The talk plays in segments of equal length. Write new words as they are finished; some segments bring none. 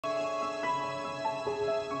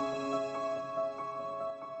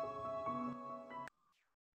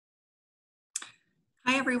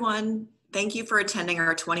everyone. Thank you for attending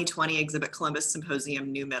our 2020 Exhibit Columbus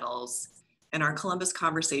Symposium New Middles and our Columbus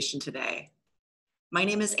Conversation today. My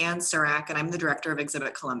name is Ann Surak and I'm the Director of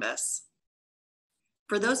Exhibit Columbus.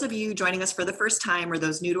 For those of you joining us for the first time or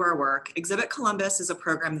those new to our work, Exhibit Columbus is a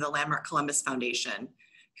program of the Landmark Columbus Foundation,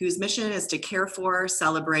 whose mission is to care for,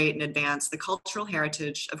 celebrate, and advance the cultural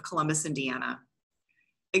heritage of Columbus, Indiana.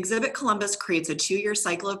 Exhibit Columbus creates a 2-year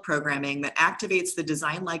cycle of programming that activates the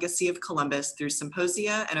design legacy of Columbus through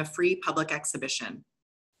symposia and a free public exhibition.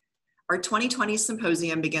 Our 2020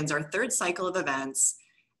 symposium begins our 3rd cycle of events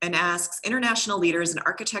and asks international leaders in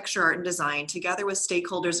architecture, art, and design to gather with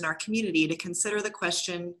stakeholders in our community to consider the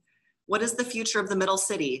question, what is the future of the Middle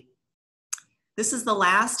City? This is the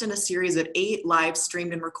last in a series of 8 live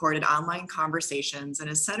streamed and recorded online conversations and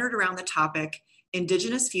is centered around the topic,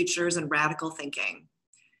 Indigenous Futures and Radical Thinking.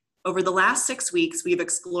 Over the last 6 weeks, we've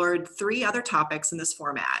explored 3 other topics in this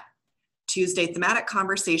format. Tuesday, Thematic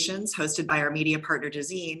Conversations, hosted by our media partner,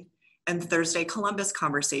 Dezeen, and Thursday, Columbus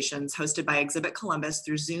Conversations, hosted by Exhibit Columbus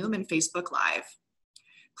through Zoom and Facebook Live.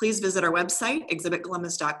 Please visit our website,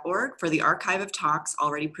 exhibitcolumbus.org, for the archive of talks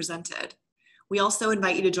already presented. We also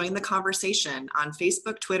invite you to join the conversation on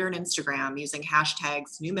Facebook, Twitter, and Instagram using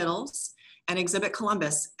hashtags New Middles and Exhibit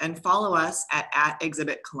Columbus, and follow us at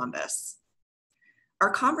Exhibit Columbus. Our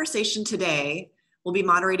conversation today will be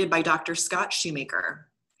moderated by Dr. Scott Shoemaker.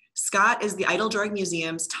 Scott is the Eiteljorg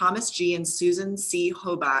Museum's Thomas G. and Susan C.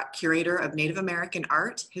 Hobart Curator of Native American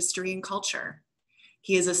Art, History, and Culture.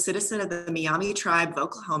 He is a citizen of the Miami tribe of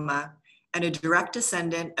Oklahoma and a direct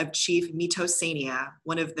descendant of Chief Mitosania,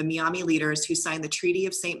 one of the Miami leaders who signed the Treaty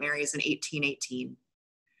of St. Mary's in 1818.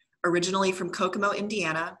 Originally from Kokomo,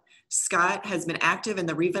 Indiana, Scott has been active in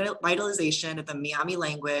the revitalization of the Miami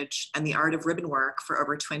language and the art of ribbon work for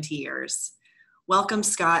over 20 years. Welcome,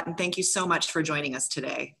 Scott, and thank you so much for joining us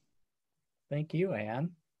today. Thank you,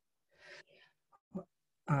 Anne.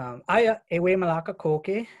 Aya ewe malaka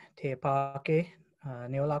koke, te pake,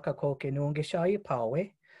 neolaka koke nungisha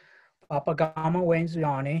pawe, papagama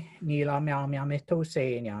wenziane, nila miam yameto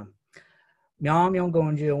senya. Miam yon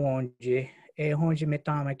gonje wonje, e honje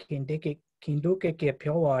metama kindiki. Kinduke ke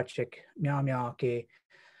piowachik miamia ke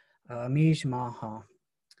mijmaha.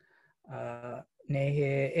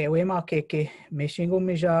 Ne ewema ke mishingo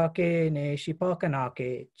mijake ne shipakana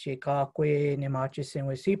ke chikakwe ne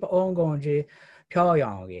machisinwe sipa ongonje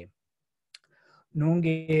pyoyangi.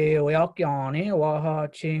 Nungi oyakyane waha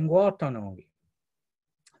chingwatanongi.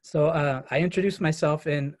 So I introduced myself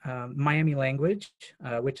in Miami language,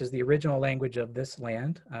 which is the original language of this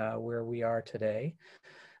land where we are today.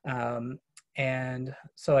 And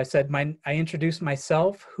so I said, I introduced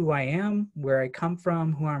myself, who I am, where I come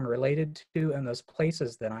from, who I'm related to, and those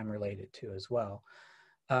places that I'm related to as well.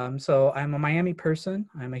 So I'm a Miami person.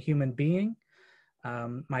 I'm a human being.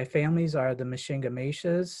 My families are the Mishinga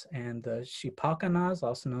Meshas and the Shipakanas,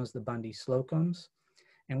 also known as the Bundy Slocums.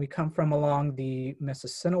 And we come from along the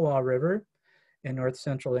Mississinewa River in north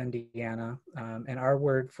central Indiana. And our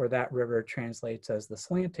word for that river translates as the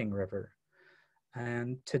Slanting River.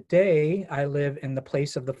 And today I live in the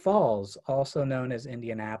place of the Falls, also known as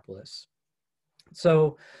Indianapolis.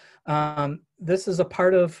 So this is a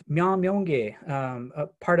part of Myamyonge, a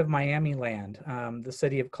part of Miami land. The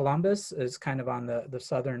city of Columbus is kind of on the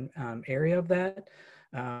southern area of that.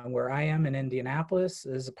 Where I am in Indianapolis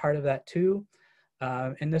is a part of that too.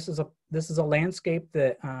 And this is a landscape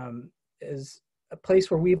that is a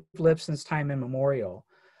place where we've lived since time immemorial.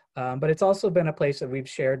 But it's also been a place that we've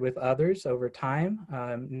shared with others over time,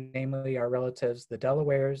 namely our relatives, the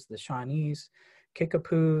Delawares, the Shawnees,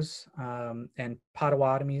 Kickapoos, and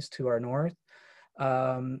Potawatomis to our north.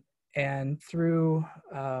 And through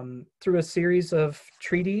a series of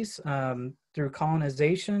treaties, through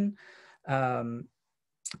colonization,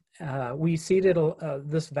 we ceded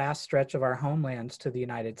this vast stretch of our homelands to the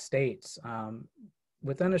United States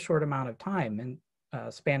within a short amount of time, and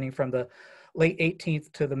spanning from the late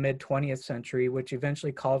 18th to the mid 20th century, which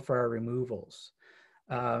eventually called for our removals.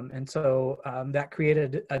 And so that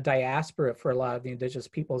created a diaspora for a lot of the indigenous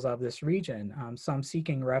peoples of this region, some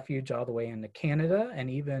seeking refuge all the way into Canada and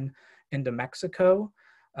even into Mexico.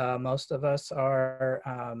 Most of us are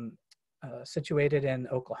situated in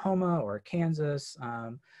Oklahoma or Kansas.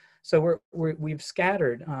 So we've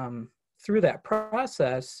scattered through that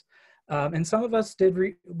process. And some of us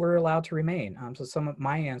were allowed to remain. So some of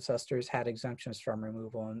my ancestors had exemptions from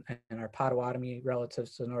removal, and our Potawatomi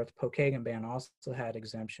relatives to the North Pokagon Band also had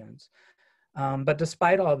exemptions. But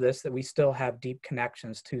despite all of this, that we still have deep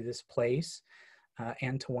connections to this place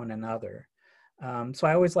and to one another. So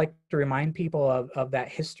I always like to remind people of that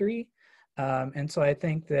history. And so I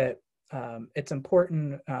think that it's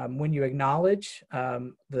important when you acknowledge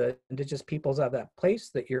the indigenous peoples of that place,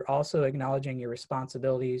 that you're also acknowledging your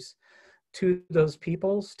responsibilities to those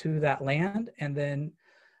peoples, to that land, and then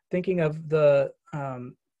thinking of the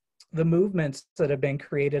movements that have been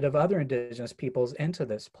created of other indigenous peoples into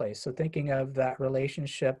this place. So thinking of that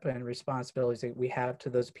relationship and responsibilities that we have to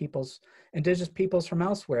those peoples, indigenous peoples from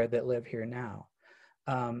elsewhere that live here now.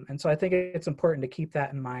 And so I think it's important to keep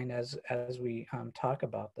that in mind as we talk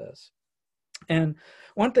about this. And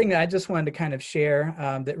one thing that I just wanted to kind of share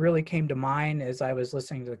that really came to mind as I was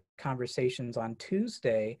listening to the conversations on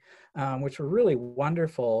Tuesday, which were really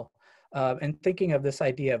wonderful, and thinking of this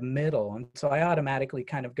idea of middle. And so I automatically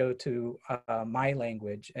kind of go to my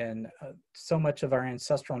language, and so much of our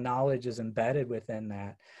ancestral knowledge is embedded within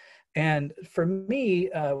that. And for me,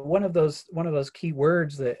 one of those key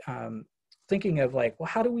words that thinking of, like, well,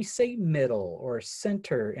 how do we say middle or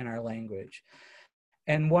center in our language?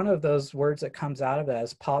 And one of those words that comes out of that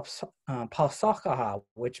is pasakaha,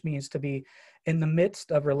 which means to be in the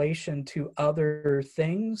midst of relation to other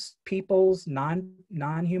things, peoples,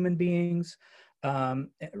 non-human beings, in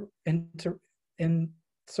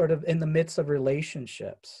sort of in the midst of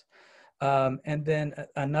relationships. And then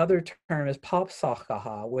another term is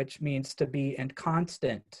papsakaha, which means to be in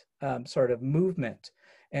constant sort of movement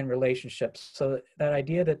in relationships. So that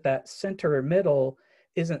idea that center or middle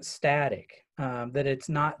isn't static, that it's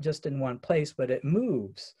not just in one place, but it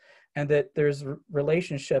moves, and that there's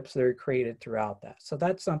relationships that are created throughout that. So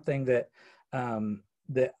that's something that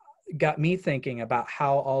that got me thinking about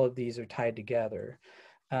how all of these are tied together.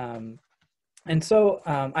 And so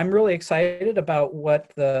I'm really excited about what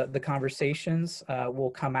the conversations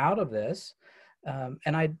will come out of this.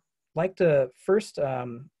 And I'd like to first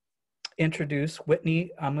introduce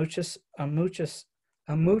Whitney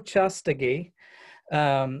Amuchastegui.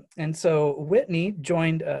 And so Whitney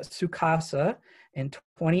joined Casa in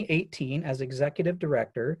 2018 as executive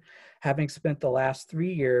director, having spent the last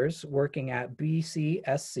 3 years working at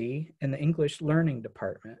BCSC in the English Learning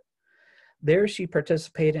Department. There, she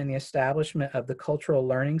participated in the establishment of the Cultural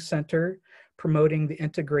Learning Center, promoting the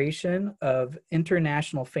integration of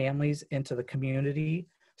international families into the community,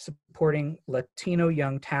 supporting Latino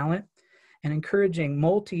young talent, and encouraging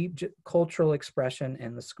multicultural expression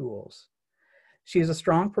in the schools. She is a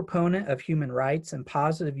strong proponent of human rights and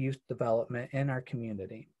positive youth development in our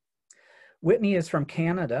community. Whitney is from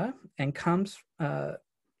Canada and comes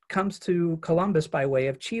to Columbus by way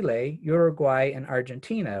of Chile, Uruguay, and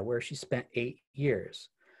Argentina, where she spent 8 years.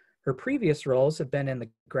 Her previous roles have been in the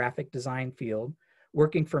graphic design field,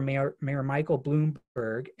 working for Mayor Michael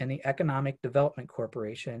Bloomberg and the Economic Development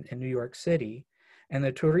Corporation in New York City, and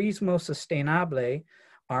the Turismo Sustentable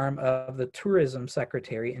arm of the Tourism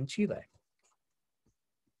Secretary in Chile.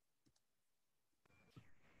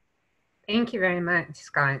 Thank you very much,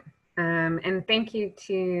 Scott. And thank you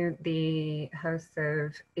to the hosts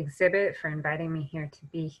of Exhibit for inviting me here to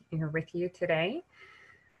be here with you today.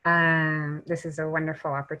 This is a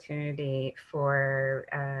wonderful opportunity for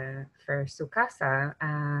Su Casa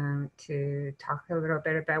to talk a little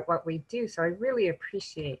bit about what we do. So I really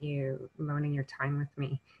appreciate you loaning your time with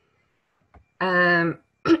me.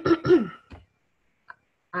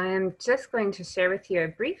 I'm just going to share with you a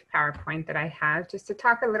brief PowerPoint that I have just to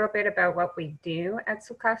talk a little bit about what we do at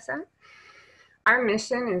Su Casa. Our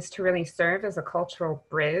mission is to really serve as a cultural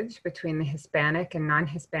bridge between the Hispanic and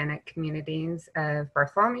non-Hispanic communities of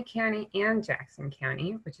Bartholomew County and Jackson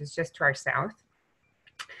County, which is just to our south.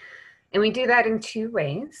 And we do that in 2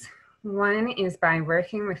 ways. One is by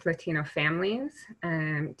working with Latino families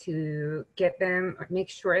to get them, make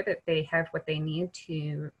sure that they have what they need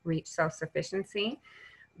to reach self-sufficiency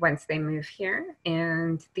once they move here.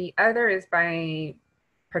 And the other is by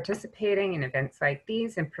participating in events like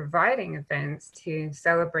these and providing events to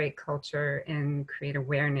celebrate culture and create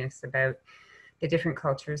awareness about the different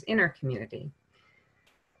cultures in our community.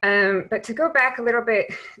 But to go back a little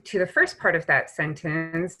bit to the first part of that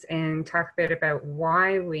sentence and talk a bit about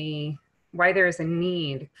why there is a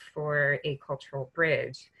need for a cultural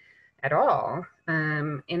bridge at all.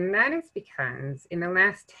 And that is because in the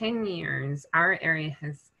last 10 years, our area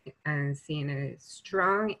has seen a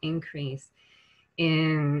strong increase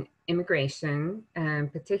in immigration,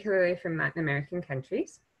 particularly from Latin American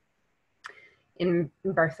countries. In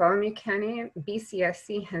Bartholomew County,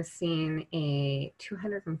 BCSC has seen a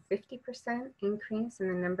 250% increase in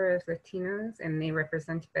the number of Latinos, and they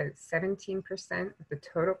represent about 17% of the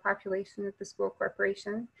total population of the school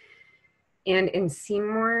corporation. And in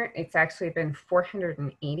Seymour, it's actually been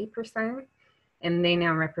 480%, and they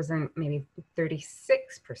now represent maybe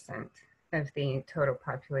 36% of the total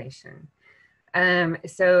population.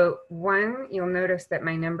 So one, you'll notice that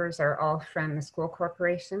my numbers are all from the school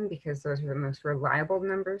corporation because those are the most reliable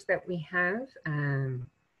numbers that we have.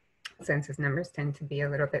 Census numbers tend to be a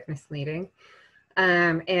little bit misleading.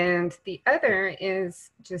 And the other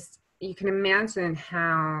is just, you can imagine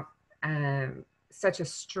how such a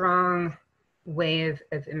strong wave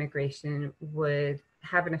of immigration would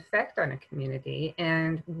have an effect on a community.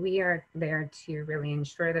 And we are there to really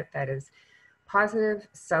ensure that that is positive,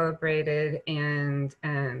 celebrated, and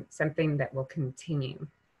something that will continue.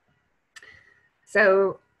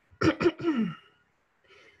 So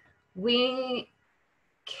we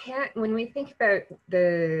can't, when we think about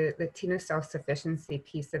the Latino self-sufficiency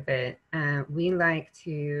piece of it,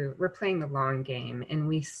 we're playing the long game, and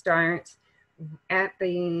we start at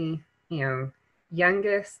the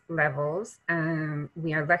youngest levels.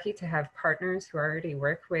 We are lucky to have partners who already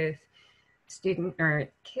work with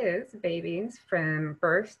kids, babies from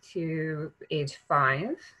birth to age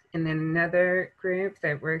 5, and then another group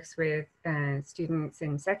that works with students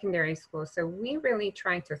in secondary school. So we really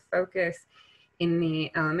try to focus in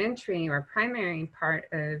the elementary or primary part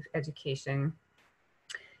of education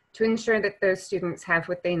to ensure that those students have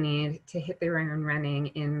what they need to hit the ground running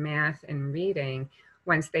in math and reading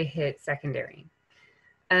once they hit secondary.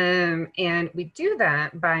 And we do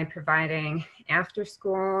that by providing after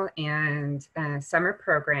school and summer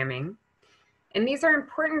programming. And these are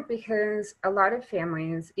important because a lot of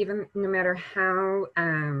families, even no matter how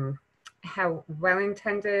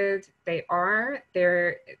well-intended they are,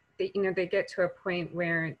 they get to a point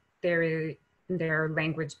where there are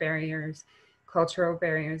language barriers, cultural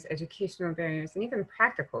barriers, educational barriers, and even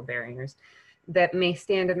practical barriers that may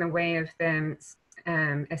stand in the way of them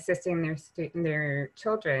assisting their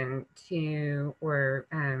children or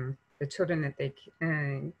the children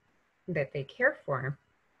that they care for,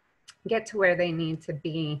 get to where they need to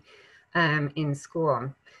be in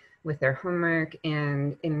school with their homework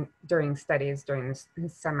and during studies during the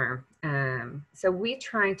summer. So we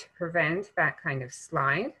try to prevent that kind of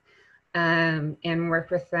slide and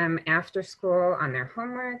work with them after school on their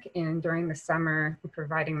homework, and during the summer,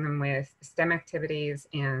 providing them with STEM activities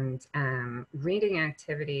and reading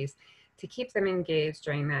activities to keep them engaged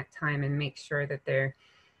during that time and make sure that they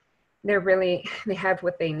have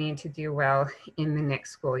what they need to do well in the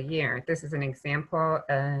next school year. This is an example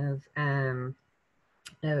of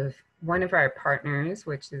one of our partners,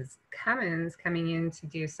 which is Cummins, coming in to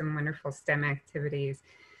do some wonderful STEM activities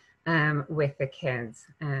with the kids.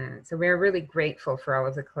 So we're really grateful for all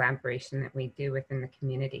of the collaboration that we do within the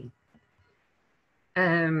community.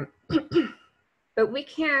 But we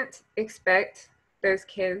can't expect those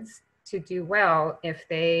kids to do well if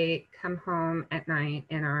they come home at night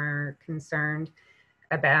and are concerned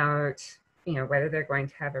about, whether they're going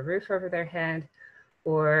to have a roof over their head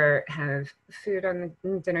or have food on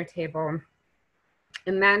the dinner table.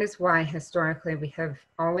 And that is why historically we have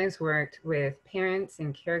always worked with parents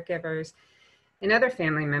and caregivers and other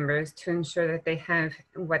family members to ensure that they have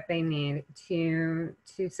what they need to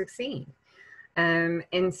succeed.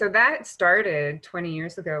 And so that started 20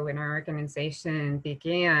 years ago when our organization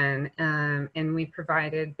began, and we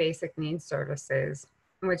provided basic needs services,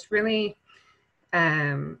 which really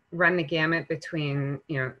run the gamut between,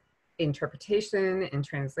 interpretation and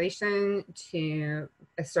translation to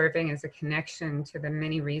serving as a connection to the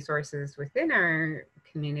many resources within our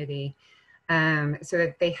community, so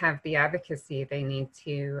that they have the advocacy they need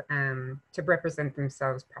to represent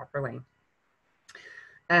themselves properly.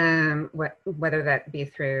 Whether that be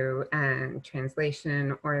through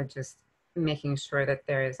translation or just making sure that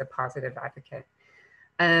there is a positive advocate.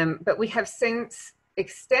 But we have since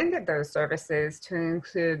extended those services to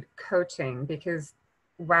include coaching, because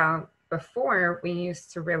while before we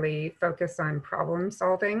used to really focus on problem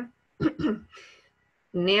solving,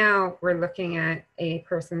 now we're looking at a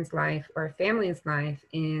person's life or a family's life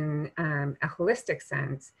in a holistic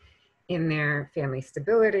sense, in their family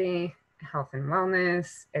stability, health and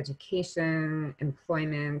wellness, education,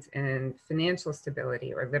 employment, and financial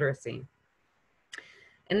stability or literacy.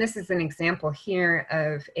 And this is an example here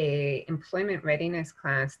of a employment readiness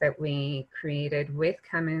class that we created with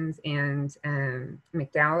Cummins and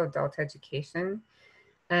McDowell Adult Education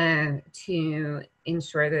to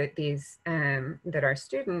ensure that that our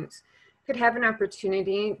students could have an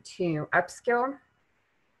opportunity to upskill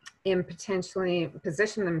and potentially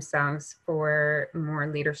position themselves for more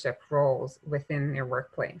leadership roles within their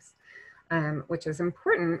workplace, which is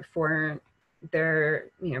important for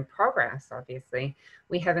their progress. Obviously,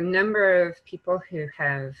 we have a number of people who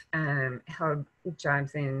have held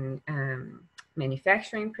jobs in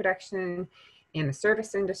manufacturing, production, in the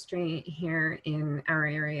service industry here in our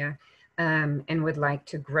area, and would like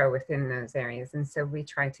to grow within those areas. And so we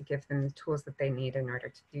try to give them the tools that they need in order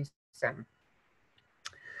to do so.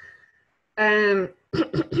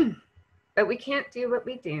 But we can't do what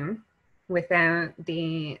we do without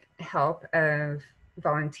the help of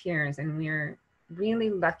volunteers. And we're really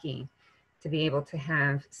lucky to be able to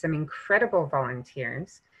have some incredible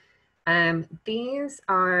volunteers. These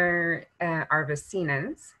are our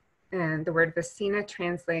vecinas, and the word vecina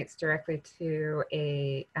translates directly to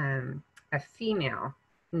a female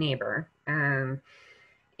neighbor. And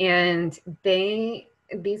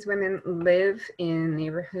these women live in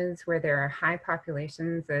neighborhoods where there are high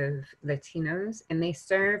populations of Latinos, and they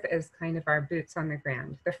serve as kind of our boots on the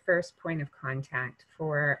ground, the first point of contact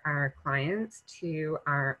for our clients to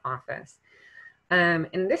our office.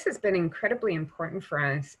 And this has been incredibly important for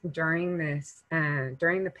us during this,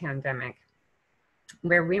 during the pandemic,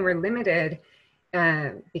 where we were limited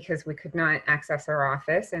because we could not access our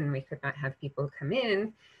office and we could not have people come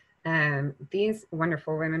in. These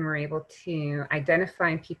wonderful women were able to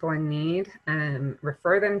identify people in need,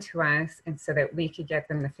 refer them to us, and so that we could get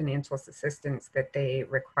them the financial assistance that they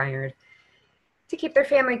required to keep their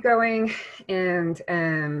family going and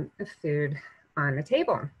food on the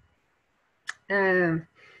table.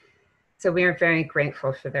 So we are very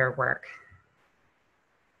grateful for their work.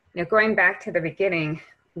 Now, going back to the beginning,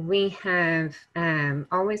 we have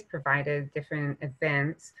always provided different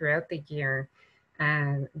events throughout the year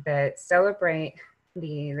that celebrate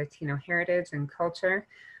the Latino heritage and culture,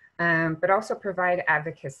 but also provide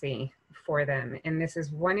advocacy for them. And this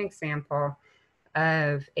is one example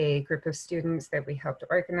of a group of students that we helped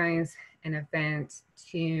organize an event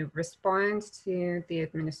to respond to the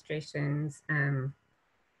administration's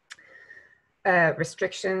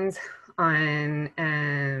restrictions on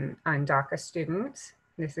DACA students.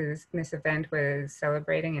 This event was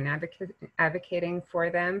celebrating and advocating for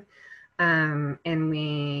them. And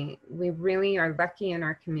we really are lucky in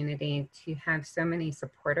our community to have so many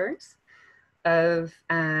supporters of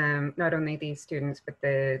not only these students, but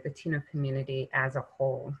the Latino community as a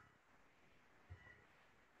whole.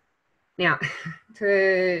 Now,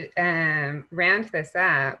 to round this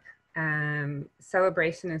up,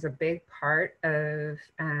 celebration is a big part of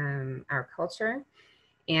our culture.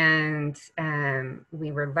 And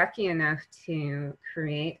we were lucky enough to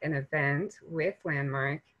create an event with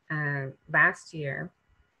Landmark last year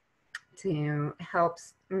to help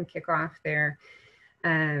kick off their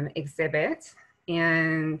exhibit.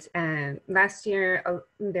 And last year,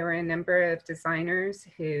 there were a number of designers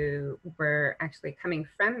who were actually coming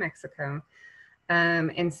from Mexico.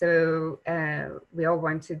 And so we all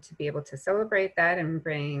wanted to be able to celebrate that and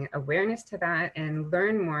bring awareness to that and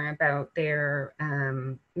learn more about their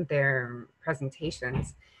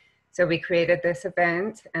presentations. So we created this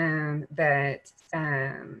event that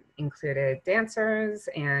included dancers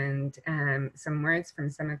and some words from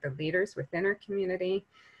some of the leaders within our community.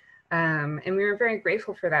 And we were very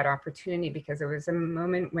grateful for that opportunity because it was a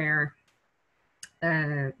moment where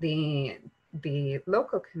the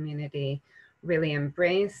local community really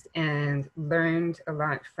embraced and learned a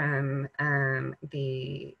lot from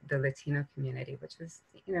the Latino community, which was,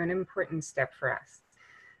 you know, an important step for us.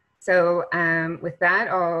 So with that,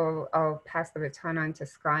 I'll pass the baton on to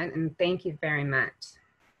Scott, and thank you very much.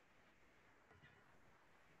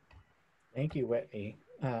 Thank you, Whitney.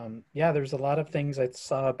 Yeah, there's a lot of things I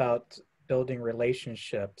saw about building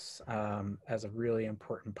relationships as a really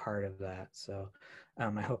important part of that. So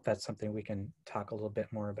I hope that's something we can talk a little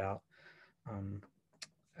bit more about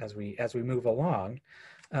as we move along.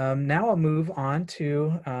 Now I'll move on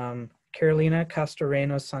to Carolina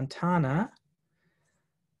Castoreno-Santana.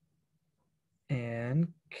 And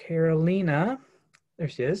Carolina, there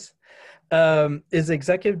she is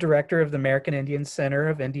Executive Director of the American Indian Center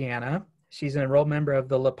of Indiana. She's an enrolled member of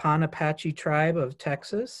the Lipan Apache tribe of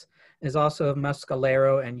Texas, is also of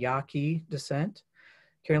Mescalero and Yaqui descent.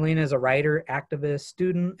 Carolina is a writer, activist,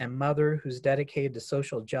 student, and mother who's dedicated to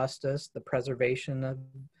social justice, the preservation of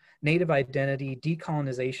Native identity,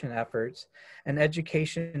 decolonization efforts, and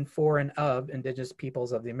education for and of Indigenous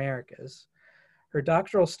peoples of the Americas. Her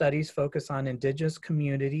doctoral studies focus on Indigenous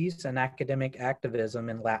communities and academic activism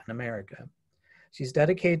in Latin America. She's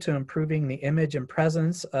dedicated to improving the image and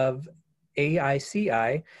presence of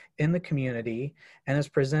AICI in the community and is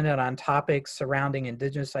presented on topics surrounding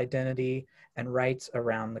Indigenous identity and rights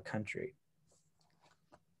around the country.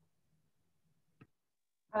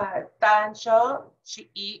 Tancho,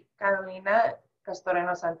 Chi'i, Carolina,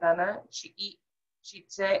 Castoreno-Santana, Chi'i,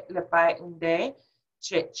 Chitse, Lepai, Unde,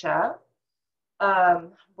 Checha.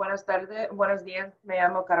 Buenas tardes, buenos días. Me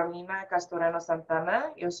llamo Carolina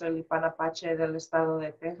Castoreno-Santana. Yo soy Lipan Apache del estado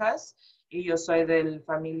de Texas y yo soy del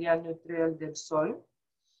familia Nutrial del Sol.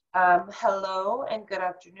 Hello and good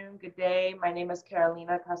afternoon, good day. My name is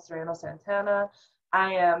Carolina Castoreno-Santana.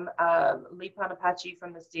 I am Lipan Apache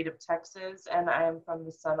from the state of Texas, and I am from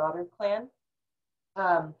the Sun Otter clan.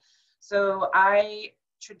 So I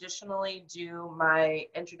traditionally do my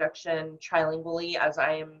introduction trilingually, as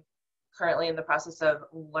I am currently in the process of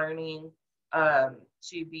learning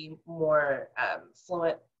to be more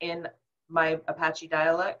fluent in my Apache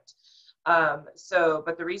dialect.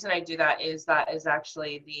 But the reason I do that is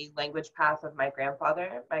actually the language path of my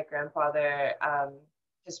grandfather. My grandfather,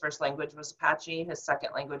 his first language was Apache, his second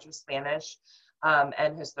language was Spanish,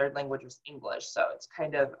 and his third language was English. So it's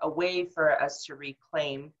kind of a way for us to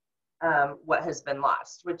reclaim what has been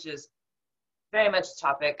lost, which is very much the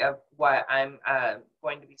topic of what I'm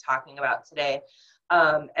going to be talking about today.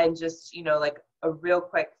 And just, like a real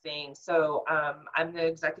quick thing. So I'm the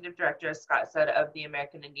executive director, as Scott said, of the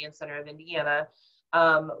American Indian Center of Indiana.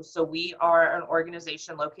 So we are an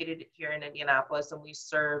organization located here in Indianapolis, and we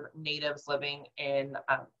serve natives living in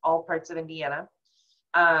all parts of Indiana.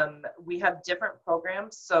 We have different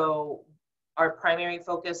programs. So our primary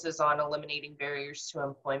focus is on eliminating barriers to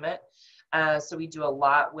employment. So we do a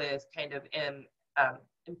lot with kind of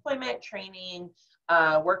employment training,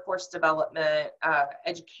 workforce development,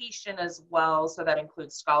 education as well. So that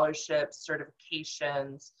includes scholarships,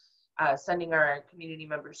 certifications, sending our community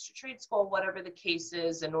members to trade school, whatever the case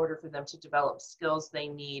is, in order for them to develop skills they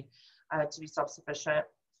need to be self-sufficient.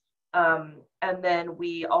 And then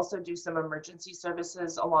we also do some emergency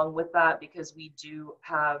services along with that, because we do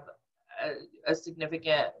have a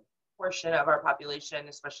significant portion of our population,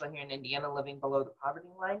 especially here in Indiana, living below the poverty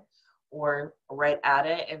line or right at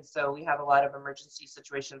it. And so we have a lot of emergency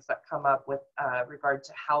situations that come up with regard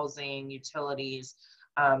to housing, utilities,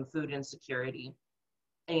 food insecurity,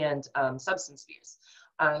 and substance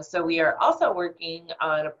abuse. So we are also working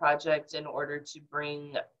on a project in order to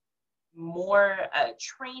bring more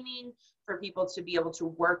training for people to be able to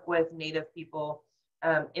work with Native people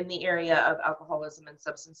in the area of alcoholism and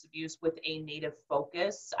substance abuse with a Native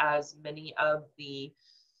focus, as many of the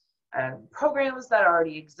programs that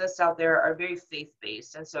already exist out there are very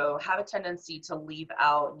faith-based, and so have a tendency to leave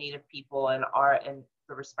out Native people and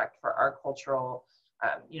the respect for our cultural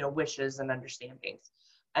wishes and understandings.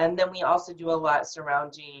 And then we also do a lot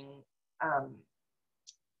surrounding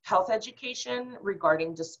health education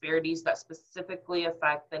regarding disparities that specifically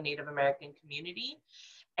affect the Native American community.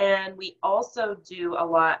 And we also do a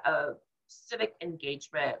lot of civic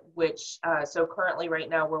engagement, which, so currently right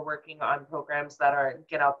now we're working on programs that are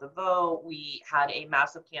Get Out the Vote. We had a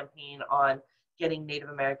massive campaign on getting Native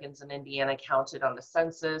Americans in Indiana counted on the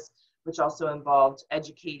census, which also involved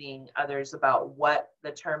educating others about what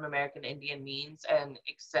the term American Indian means and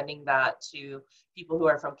extending that to people who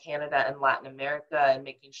are from Canada and Latin America, and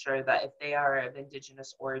making sure that if they are of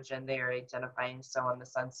Indigenous origin, they are identifying so on the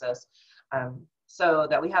census, so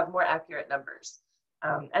that we have more accurate numbers.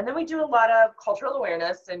 And then we do a lot of cultural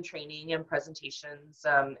awareness and training and presentations,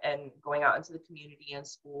 and going out into the community and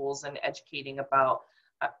schools and educating about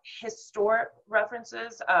historic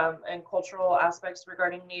references and cultural aspects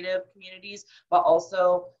regarding Native communities, but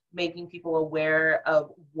also making people aware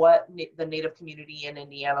of what the Native community in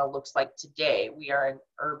Indiana looks like today. We are an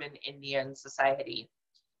urban Indian society.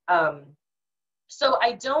 So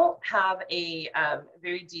I don't have a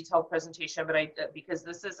very detailed presentation, but because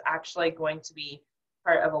this is actually going to be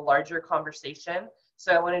part of a larger conversation.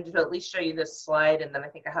 So I wanted to at least show you this slide, and then I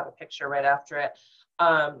think I have a picture right after it.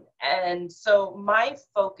 And so my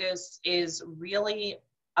focus is really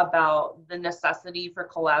about the necessity for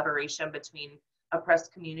collaboration between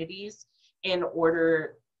oppressed communities in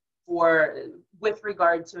order with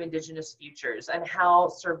regard to Indigenous futures, and how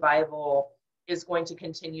survival is going to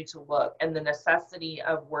continue to look, and the necessity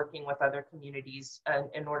of working with other communities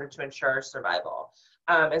in order to ensure survival.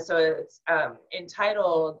 And so it's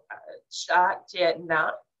entitled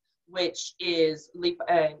Shaktietna, which is,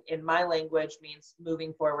 in my language, means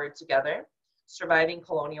moving forward together, surviving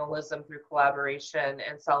colonialism through collaboration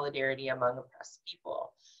and solidarity among oppressed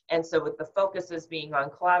people. And so with the focuses being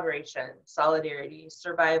on collaboration, solidarity,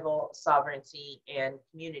 survival, sovereignty, and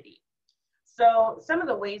community. So some of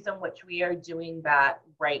the ways in which we are doing that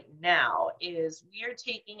right now is we are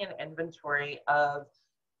taking an inventory of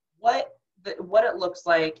what it looks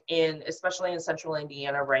like especially in central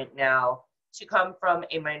Indiana right now, to come from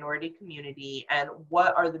a minority community, and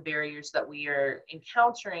what are the barriers that we are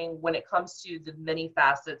encountering when it comes to the many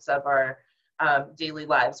facets of our daily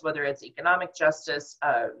lives, whether it's economic justice,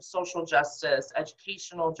 social justice,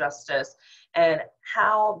 educational justice, and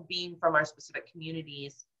how being from our specific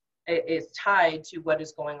communities is tied to what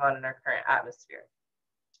is going on in our current atmosphere.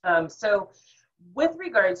 So with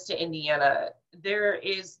regards to Indiana, there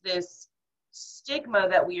is this stigma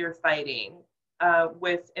that we are fighting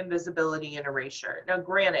with invisibility and erasure. Now,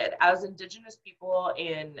 granted, as Indigenous people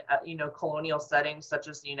in colonial settings such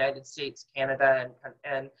as the United States, Canada,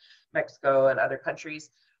 and Mexico and other countries,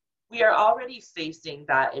 we are already facing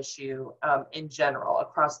that issue in general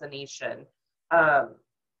across the nation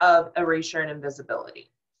of erasure and invisibility.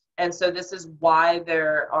 And so this is why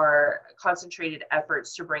there are concentrated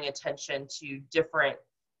efforts to bring attention to different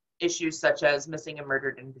issues such as missing and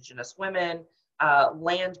murdered Indigenous women,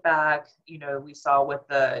 land back, we saw with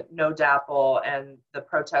the No DAPL and the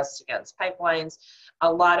protests against pipelines.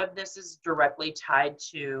 A lot of this is directly tied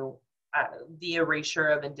to the erasure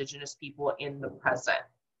of Indigenous people in the present,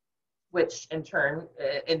 which in turn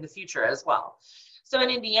in the future as well. So in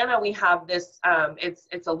Indiana, we have this,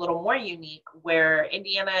 it's a little more unique, where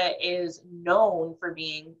Indiana is known for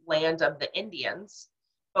being land of the Indians,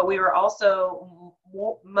 but we were also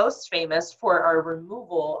most famous for our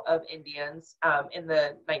removal of Indians in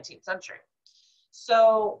the 19th century.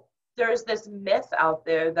 So there's this myth out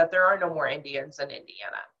there that there are no more Indians in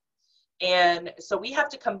Indiana. And so we have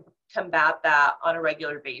to combat that on a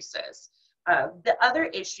regular basis. The other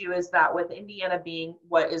issue is that with Indiana being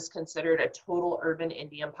what is considered a total urban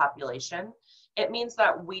Indian population, it means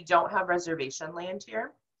that we don't have reservation land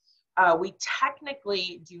here. We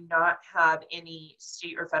technically do not have any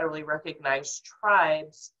state or federally recognized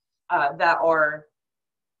tribes that are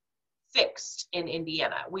fixed in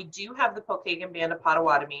Indiana. We do have the Pokagon Band of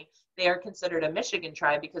Potawatomi. They are considered a Michigan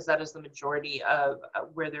tribe because that is the majority of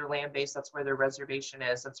where their land base, that's where their reservation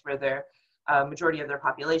is, that's where their majority of their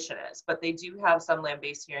population is. But they do have some land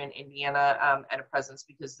base here in Indiana and a presence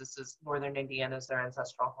because this is Northern Indiana is their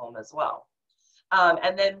ancestral home as well.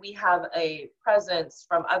 And then we have a presence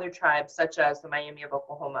from other tribes such as the Miami of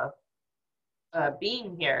Oklahoma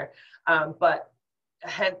being here, but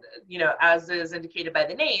as is indicated by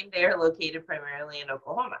the name, they are located primarily in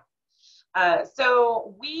Oklahoma.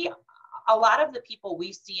 So a lot of the people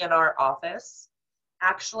we see in our office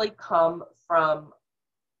actually come from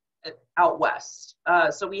out west.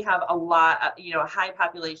 So we have a lot, a high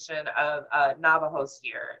population of Navajos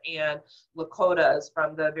here and Lakotas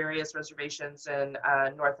from the various reservations in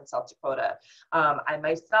North and South Dakota. I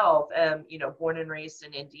myself am, born and raised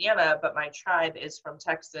in Indiana, but my tribe is from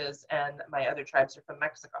Texas and my other tribes are from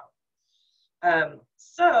Mexico.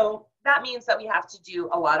 So that means that we have to do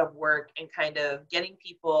a lot of work in kind of getting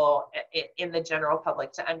people in the general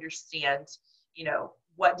public to understand,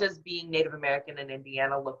 what does being Native American in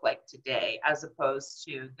Indiana look like today, as opposed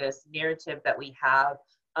to this narrative that we have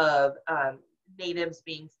of natives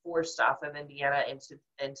being forced off of Indiana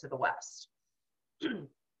into the West.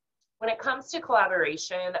 When it comes to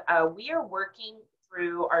collaboration, we are working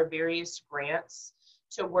through our various grants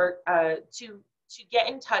to work to get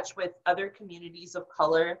in touch with other communities of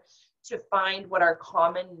color to find what our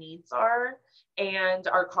common needs are and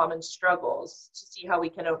our common struggles to see how we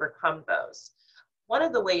can overcome those. One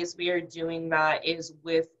of the ways we are doing that is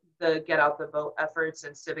with the Get Out the Vote efforts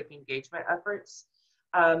and civic engagement efforts.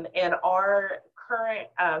 And our current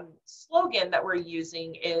slogan that we're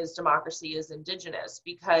using is democracy is Indigenous,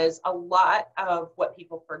 because a lot of what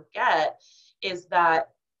people forget is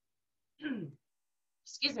that,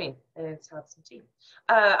 excuse me, let's have some tea.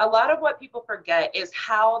 A lot of what people forget is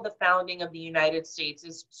how the founding of the United States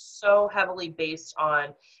is so heavily based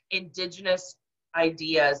on Indigenous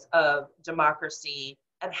ideas of democracy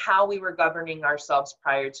and how we were governing ourselves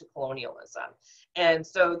prior to colonialism. And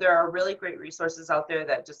so there are really great resources out there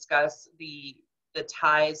that discuss the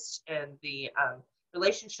ties and the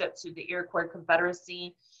relationship to the Iroquois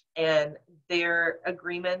Confederacy and their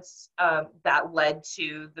agreements that led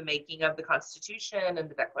to the making of the Constitution and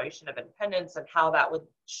the Declaration of Independence, and how that would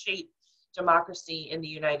shape democracy in the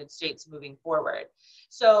United States moving forward.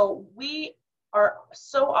 So we are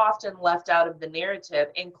so often left out of the narrative,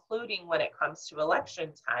 including when it comes to election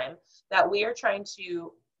time, that we are trying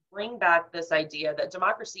to bring back this idea that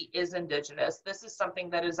democracy is Indigenous. This is something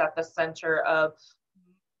that is at the center of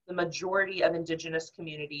the majority of Indigenous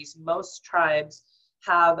communities. Most tribes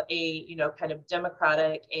have a kind of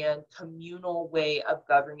democratic and communal way of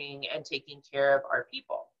governing and taking care of our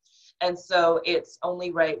people. And so it's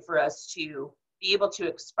only right for us to be able to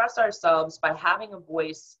express ourselves by having a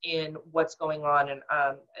voice in what's going on in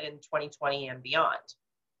 2020 and beyond.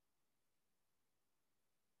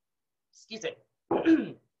 Excuse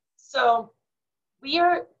me. So we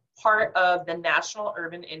are part of the National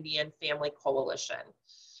Urban Indian Family Coalition.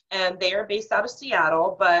 And they are based out of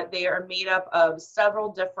Seattle, but they are made up of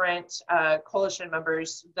several different coalition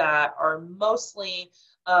members that are mostly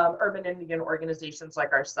urban Indian organizations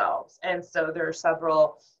like ourselves. And so there are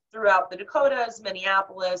several throughout the Dakotas,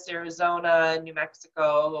 Minneapolis, Arizona, New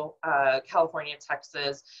Mexico, California,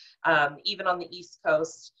 Texas, even on the East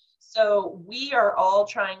Coast. So we are all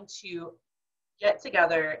trying to get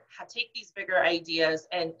together, take these bigger ideas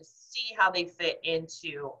and see how they fit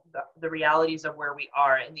into the realities of where we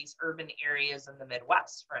are in these urban areas in the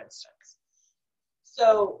Midwest, for instance.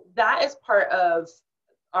 So that is part of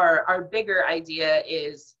our bigger idea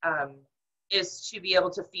is to be able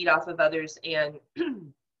to feed off of others and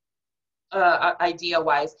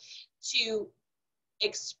idea-wise, to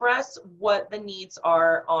express what the needs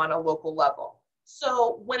are on a local level.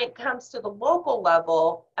 So when it comes to the local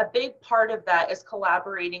level, a big part of that is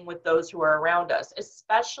collaborating with those who are around us,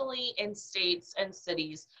 especially in states and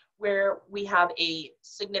cities where we have a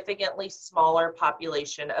significantly smaller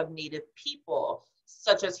population of Native people,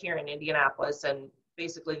 such as here in Indianapolis and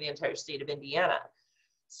basically the entire state of Indiana.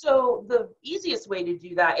 So the easiest way to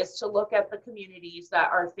do that is to look at the communities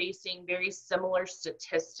that are facing very similar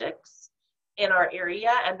statistics in our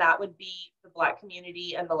area, and that would be the Black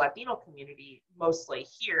community and the Latino community, mostly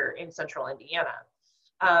here in central Indiana.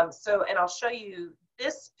 And I'll show you,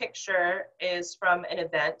 this picture is from an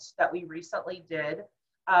event that we recently did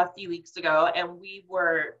a few weeks ago, and we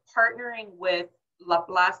were partnering with La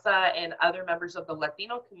Plaza and other members of the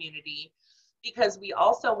Latino community because we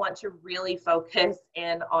also want to really focus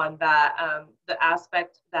in on that, the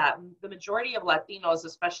aspect that the majority of Latinos,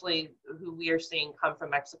 especially who we are seeing come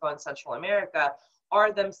from Mexico and Central America,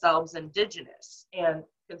 are themselves indigenous and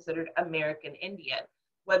considered American Indian.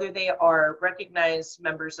 Whether they are recognized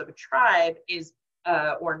members of a tribe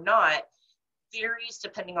or not varies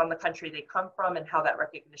depending on the country they come from and how that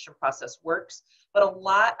recognition process works. But a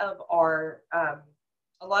lot of our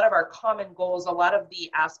common goals, a lot of the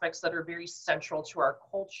aspects that are very central to our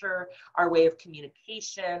culture, our way of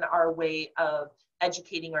communication, our way of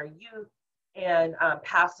educating our youth and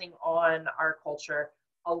passing on our culture,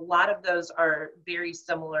 a lot of those are very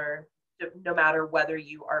similar no matter whether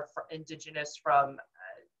you are indigenous from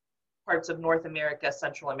parts of North America,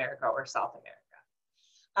 Central America, or South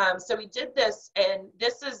America. So we did this, and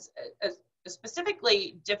this is a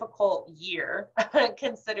specifically difficult year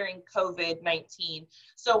considering COVID-19.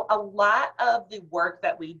 So a lot of the work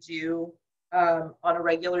that we do on a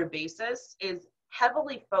regular basis is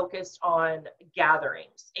heavily focused on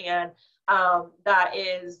gatherings. And that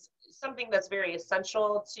is something that's very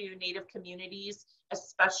essential to Native communities,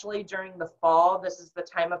 especially during the fall. This is the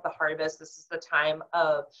time of the harvest. This is the time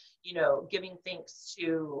of, giving thanks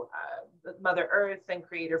to Mother Earth and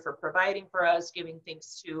Creator for providing for us, giving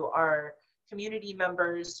thanks to our community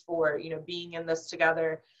members for, being in this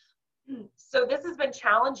together. So this has been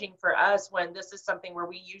challenging for us when this is something where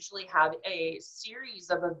we usually have a series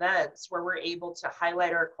of events where we're able to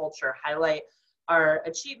highlight our culture, highlight our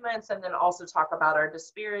achievements, and then also talk about our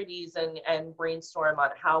disparities and brainstorm on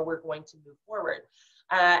how we're going to move forward.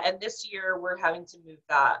 And this year we're having to move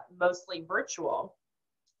that mostly virtual.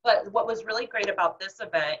 But what was really great about this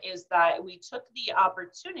event is that we took the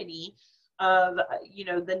opportunity of,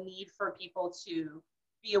 the need for people to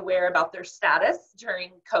be aware about their status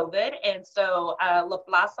during COVID. And so La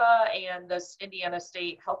Plaza and the Indiana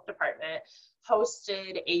State Health Department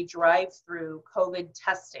hosted a drive-through COVID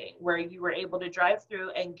testing where you were able to drive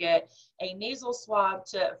through and get a nasal swab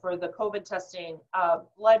for the COVID testing,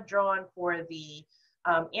 blood drawn for the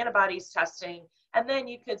antibodies testing, and then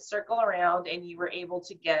you could circle around and you were able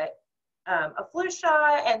to get a flu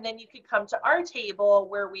shot, and then you could come to our table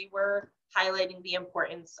where we were highlighting the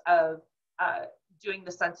importance of doing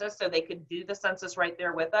the census, so they could do the census right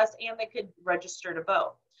there with us and they could register to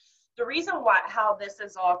vote. The reason how this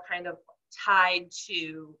is all kind of tied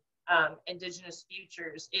to Indigenous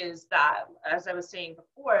futures is that, as I was saying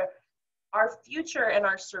before, our future and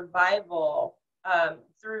our survival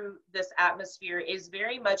through this atmosphere is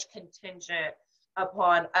very much contingent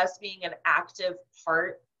upon us being an active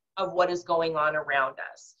part of what is going on around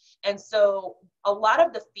us. And so a lot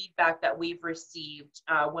of the feedback that we've received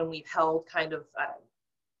when we've held kind of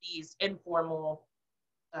these informal,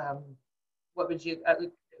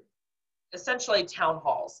 essentially town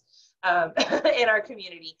halls in our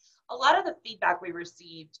community, a lot of the feedback we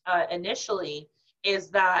received initially is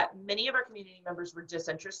that many of our community members were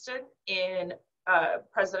disinterested in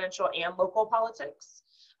presidential and local politics.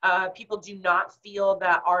 People do not feel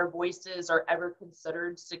that our voices are ever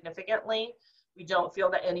considered significantly We don't feel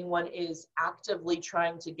that anyone is actively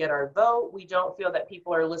trying to get our vote. We don't feel that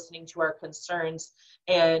people are listening to our concerns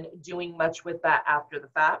and doing much with that after the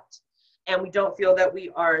fact. And we don't feel that we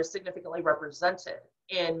are significantly represented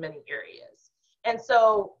in many areas. And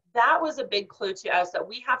so that was a big clue to us, that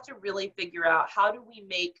we have to really figure out, how do we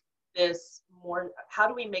make this more, how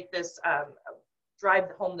do we make this drive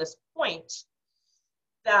home this point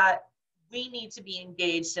that we need to be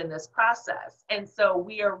engaged in this process. And so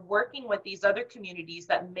we are working with these other communities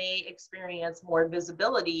that may experience more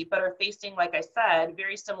visibility, but are facing, like I said,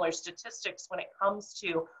 very similar statistics when it comes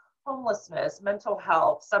to homelessness, mental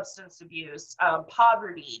health, substance abuse,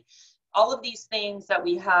 poverty, all of these things that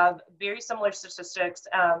we have very similar statistics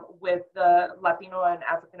with the Latino and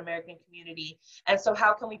African American community. And so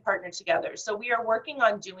how can we partner together? So we are working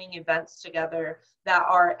on doing events together that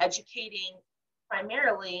are educating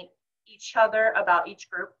primarily each other about each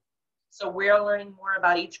group. So we're learning more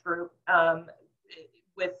about each group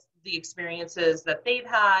with the experiences that they've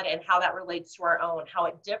had and how that relates to our own, how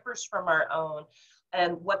it differs from our own,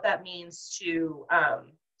 and what that means to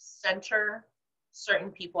center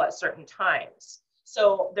certain people at certain times.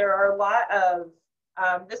 So there are a lot of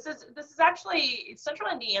this is actually,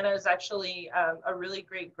 Central Indiana is actually a really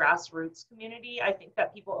great grassroots community. I think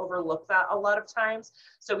that people overlook that a lot of times.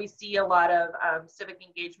 So we see a lot of civic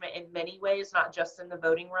engagement in many ways, not just in the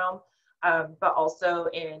voting realm, but also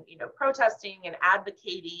in, protesting and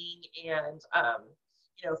advocating and,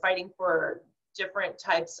 fighting for different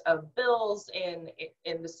types of bills in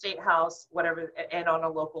the state house, whatever, and on a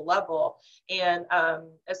local level. And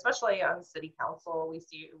especially on city council,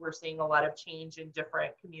 we're seeing a lot of change in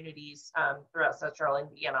different communities throughout Central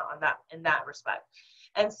Indiana in that respect.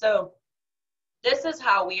 And so this is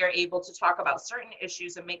how we are able to talk about certain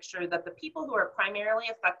issues and make sure that the people who are primarily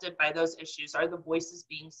affected by those issues are the voices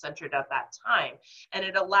being centered at that time. And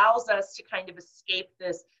it allows us to kind of escape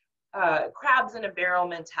this crabs in a barrel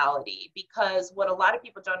mentality, because what a lot of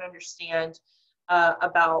people don't understand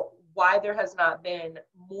about why there has not been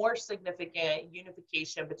more significant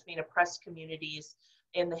unification between oppressed communities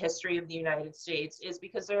in the history of the United States is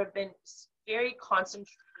because there have been very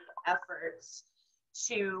concentrated efforts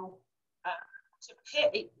to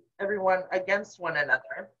pit everyone against one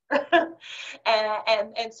another.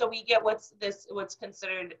 and so we get what's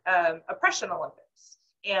considered oppression Olympics,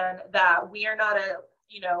 and that we are not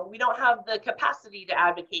we don't have the capacity to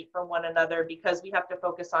advocate for one another because we have to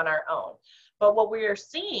focus on our own. But what we are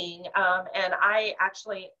seeing, and I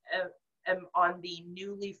actually am on the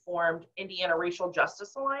newly formed Indiana Racial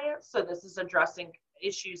Justice Alliance, so this is addressing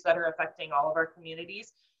issues that are affecting all of our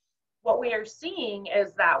communities. What we are seeing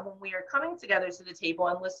is that when we are coming together to the table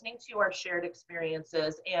and listening to our shared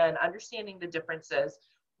experiences and understanding the differences,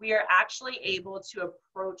 we are actually able to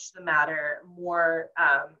approach the matter more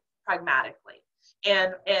pragmatically.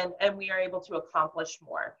 And we are able to accomplish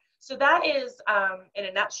more. So that is, in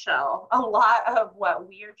a nutshell, a lot of what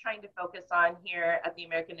we are trying to focus on here at the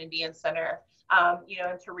American Indian Center.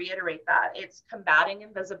 And to reiterate that, it's combating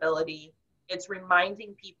invisibility. It's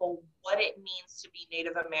reminding people what it means to be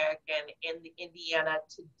Native American in Indiana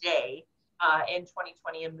today, in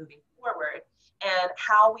 2020 and moving forward. And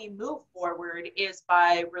how we move forward is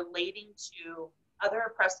by relating to other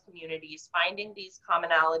oppressed communities, finding these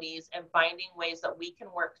commonalities and finding ways that we can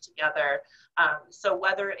work together. So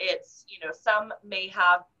whether it's, some may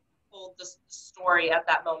have hold the story at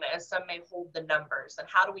that moment and some may hold the numbers, and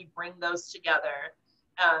how do we bring those together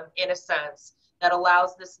in a sense that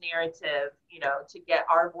allows this narrative, to get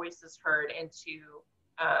our voices heard and to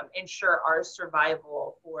ensure our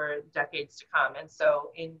survival for decades to come. And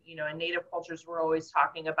so in Native cultures, we're always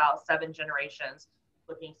talking about 7 generations,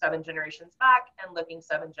 looking 7 generations back and looking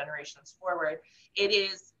 7 generations forward. It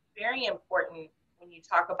is very important when you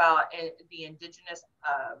talk about the Indigenous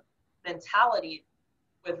mentality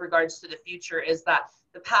with regards to the future, is that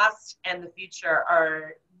the past and the future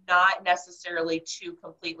are not necessarily 2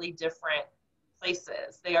 completely different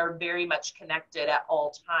places. They are very much connected at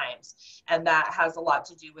all times. And that has a lot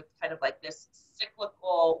to do with kind of like this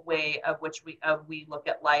cyclical way of which we look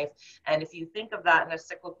at life. And if you think of that in a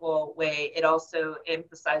cyclical way, it also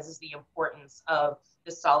emphasizes the importance of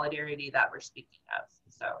the solidarity that we're speaking of.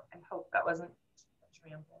 So I hope that wasn't too much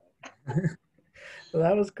rambling. Well,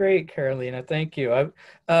 that was great, Carolina. Thank you.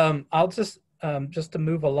 I'll just to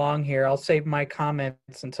move along here, I'll save my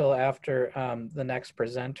comments until after the next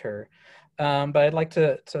presenter. But I'd like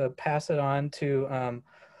to pass it on to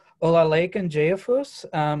Olalekan Jeyifous,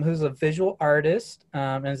 who's a visual artist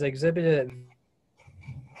and is exhibited at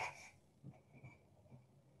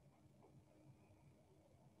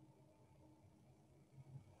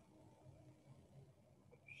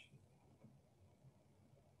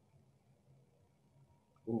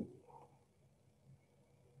Ooh.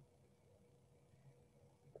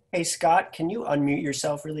 Hey, Scott, can you unmute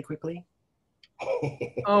yourself really quickly?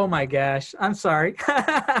 Oh my gosh, I'm sorry.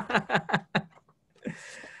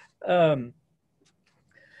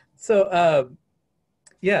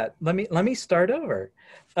 Yeah, let me start over.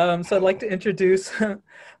 So I'd like to introduce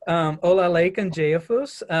Olalekan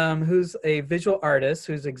Jeyifous, who's a visual artist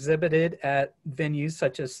who's exhibited at venues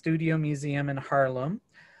such as Studio Museum in Harlem,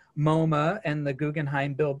 MoMA, and the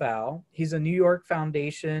Guggenheim Bilbao. He's a New York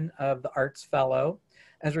Foundation of the Arts Fellow,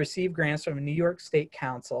 has received grants from the New York State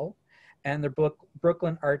Council and the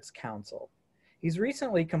Brooklyn Arts Council. He's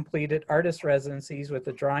recently completed artist residencies with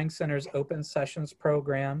the Drawing Center's Open Sessions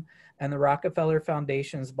program and the Rockefeller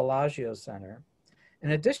Foundation's Bellagio Center.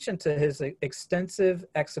 In addition to his extensive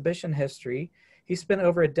exhibition history, he spent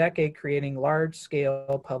over a decade creating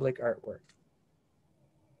large-scale public artwork.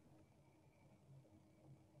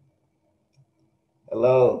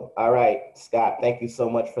 Hello. All right, Scott, thank you so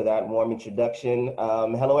much for that warm introduction.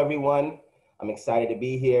 Hello, everyone. I'm excited to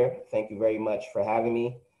be here. Thank you very much for having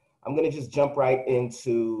me. I'm going to just jump right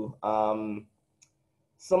into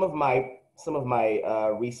some of my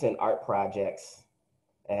recent art projects,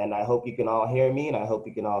 and I hope you can all hear me, and I hope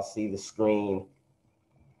you can all see the screen.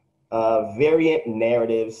 Variant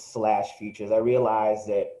narratives / features. I realize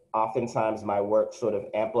that oftentimes my work sort of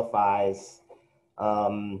amplifies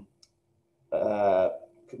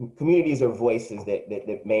communities or voices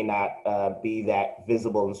that may not be that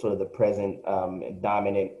visible in sort of the present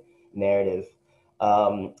dominant narrative.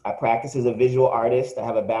 I practice as a visual artist. I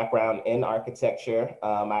have a background in architecture.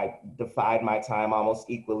 I divide my time almost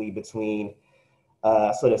equally between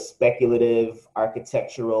sort of speculative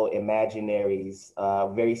architectural imaginaries,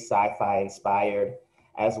 very sci-fi inspired,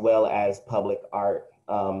 as well as public art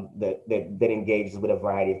that engages with a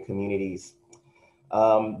variety of communities.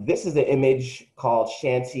 This is an image called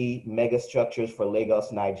Shanty Megastructures for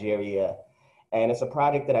Lagos, Nigeria. And it's a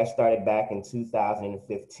project that I started back in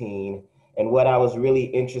 2015. And what I was really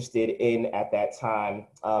interested in at that time,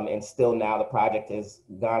 and still now the project has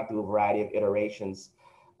gone through a variety of iterations,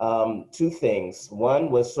 two things. One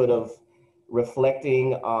was sort of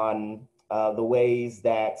reflecting on the ways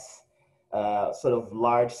that sort of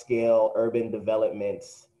large scale urban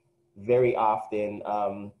developments very often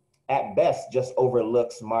at best just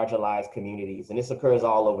overlooks marginalized communities. And this occurs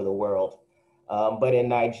all over the world. But in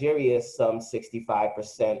Nigeria, some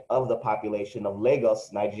 65% of the population of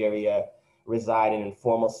Lagos, Nigeria, reside in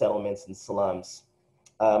informal settlements and slums.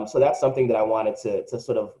 So that's something that I wanted to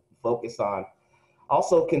sort of focus on.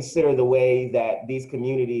 Also consider the way that these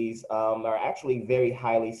communities are actually very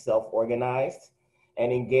highly self-organized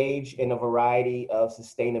and engage in a variety of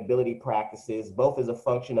sustainability practices, both as a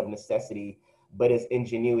function of necessity, but as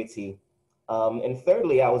ingenuity. And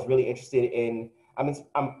thirdly, I was really interested in,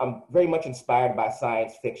 I'm very much inspired by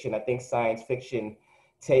science fiction. I think science fiction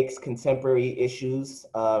takes contemporary issues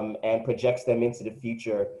and projects them into the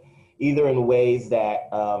future, either in ways that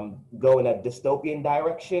go in a dystopian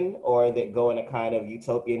direction or that go in a kind of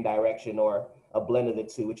utopian direction, or a blend of the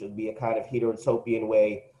two, which would be a kind of heterotopian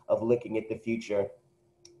way of looking at the future.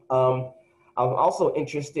 I'm also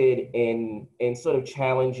interested in sort of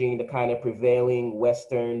challenging the kind of prevailing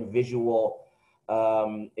Western visual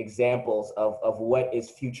examples of what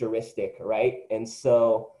is futuristic, right? And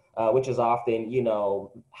so, which is often, you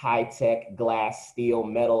know, high-tech glass, steel,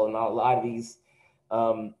 metal, and a lot of these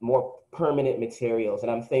more permanent materials.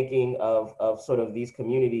 And I'm thinking of sort of these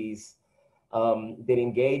communities that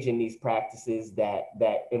engage in these practices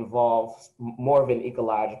that involve more of an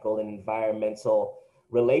ecological and environmental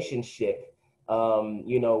relationship,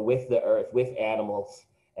 you know, with the earth, with animals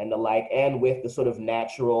and the like, and with the sort of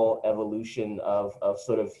natural evolution of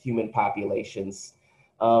sort of human populations.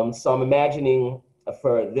 So I'm imagining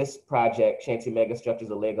for this project, Shanty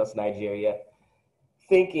Megastructures of Lagos, Nigeria,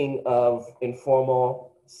 thinking of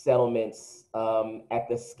informal settlements at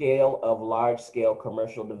the scale of large-scale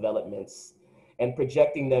commercial developments and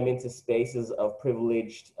projecting them into spaces of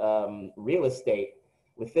privileged real estate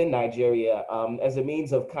within Nigeria as a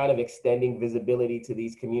means of kind of extending visibility to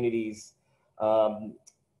these communities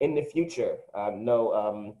in the future. I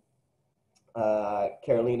know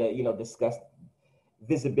Carolina, you know, discussed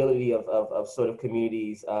visibility of sort of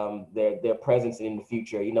communities, their presence in the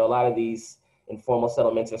future. You know, a lot of these informal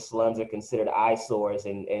settlements or slums are considered eyesores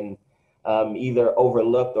and either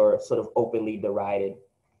overlooked or sort of openly derided.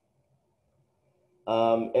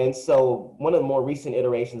 And so one of the more recent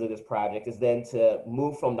iterations of this project is then to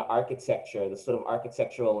move from the architecture, the sort of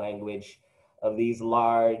architectural language, of these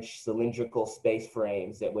large cylindrical space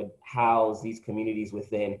frames that would house these communities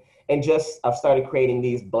within. And I've started creating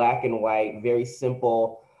these black and white, very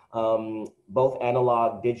simple, both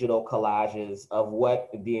analog, digital collages of what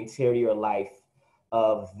the interior life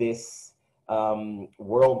of this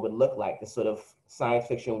world would look like, this sort of science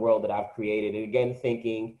fiction world that I've created. And again,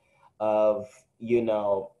 thinking of,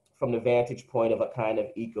 from the vantage point of a kind of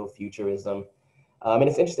ecofuturism. And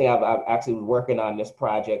it's interesting, I've actually been working on this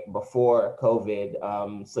project before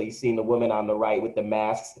COVID. So you've seen the woman on the right with the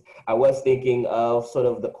masks. I was thinking of sort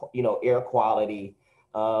of the, air quality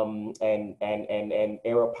and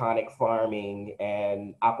aeroponic farming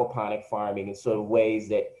and aquaponic farming, and sort of ways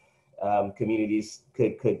that communities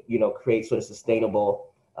could create sort of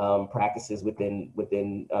sustainable practices within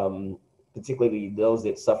particularly those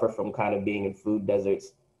that suffer from kind of being in food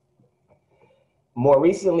deserts. More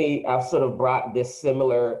recently, I've sort of brought this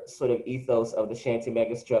similar sort of ethos of the shanty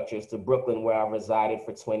megastructures to Brooklyn, where I've resided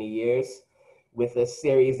for 20 years, with a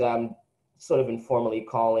series I'm sort of informally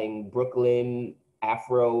calling Brooklyn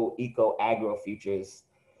Afro Eco Agro Futures.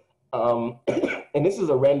 And this is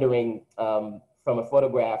a rendering from a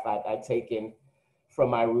photograph I'd taken from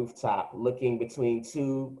my rooftop, looking between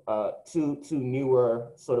two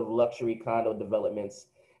newer sort of luxury condo developments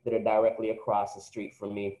that are directly across the street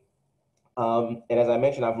from me. And as I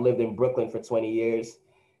mentioned, I've lived in Brooklyn for 20 years,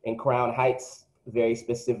 in Crown Heights very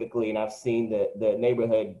specifically, and I've seen the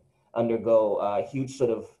neighborhood undergo a huge sort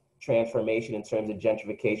of transformation in terms of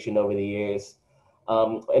gentrification over the years.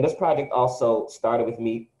 And this project also started with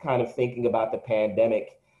me kind of thinking about the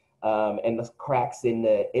pandemic and the cracks in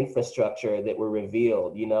the infrastructure that were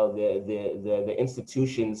revealed, the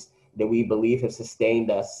institutions that we believe have sustained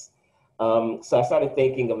us. So I started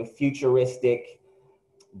thinking of a futuristic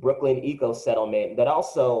Brooklyn eco settlement that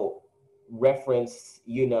also referenced,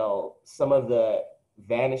 some of the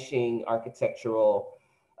vanishing architectural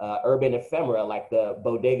urban ephemera, like the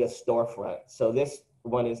bodega storefront. So this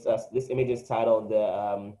image is titled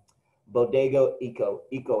the Bodega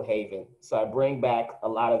Eco Haven. So I bring back a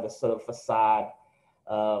lot of the sort of facade,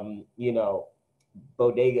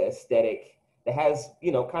 bodega aesthetic that has,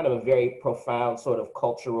 kind of a very profound sort of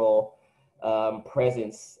cultural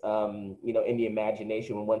presence, in the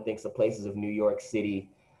imagination when one thinks of places of New York City,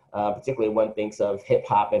 particularly one thinks of hip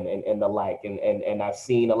hop and the like. And I've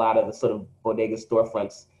seen a lot of the sort of bodega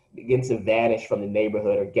storefronts begin to vanish from the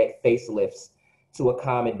neighborhood or get facelifts to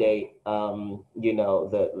accommodate,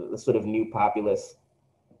 the sort of new populace.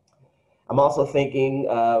 I'm also thinking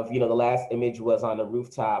of, the last image was on a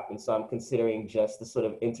rooftop. And so I'm considering just the sort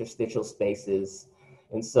of interstitial spaces.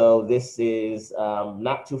 And so this is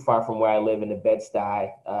not too far from where I live in the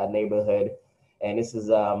Bed-Stuy neighborhood. And this is,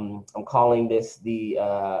 I'm calling this the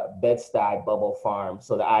Bed-Stuy Bubble Farm.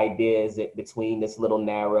 So the idea is that between this little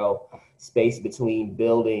narrow space between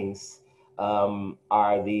buildings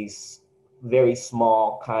are these very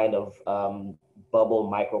small kind of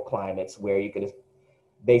bubble microclimates where you could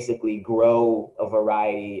basically grow a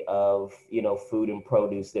variety of, food and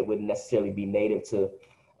produce that wouldn't necessarily be native to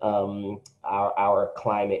our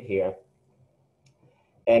climate here.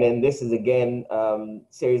 And then this is again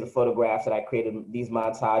series of photographs that I created, these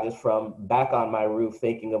montages from back on my roof,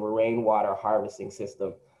 thinking of a rainwater harvesting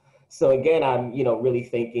system. So again, I'm really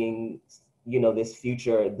thinking this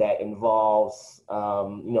future that involves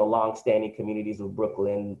long-standing communities of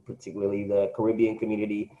Brooklyn, particularly the Caribbean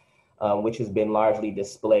community, which has been largely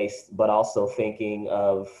displaced, but also thinking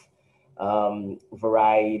of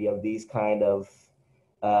variety of these kind of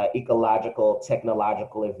ecological,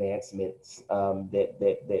 technological advancements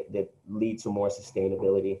that lead to more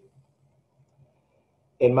sustainability.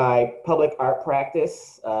 In my public art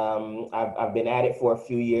practice, I've been at it for a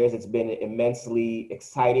few years. It's been immensely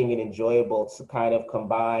exciting and enjoyable to kind of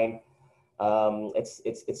combine.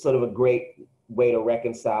 It's sort of a great way to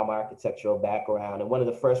reconcile my architectural background. And one of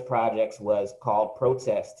the first projects was called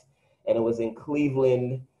Protest, and it was in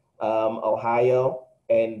Cleveland, Ohio,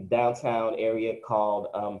 and downtown area called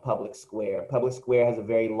Public Square. Public Square has a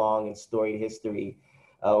very long and storied history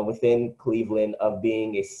within Cleveland of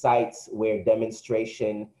being a site where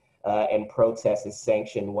demonstration and protest is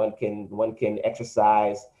sanctioned. One can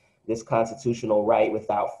exercise this constitutional right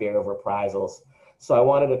without fear of reprisals. So I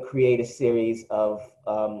wanted to create a series of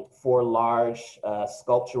 4 large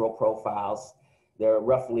sculptural profiles. They're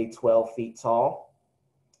roughly 12 feet tall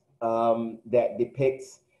that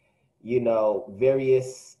depicts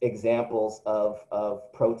various examples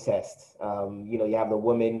of protest. You have the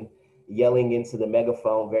woman yelling into the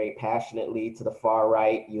megaphone very passionately. To the far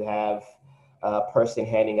right, you have a person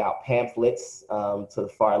handing out pamphlets. To the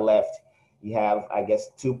far left, You have, I guess,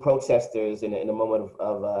 two protesters in a moment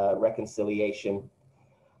of reconciliation.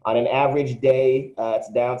 On an average day, it's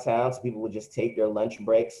downtown, so people would just take their lunch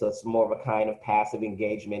breaks. So it's more of a kind of passive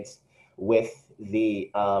engagement with the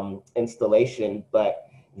installation. But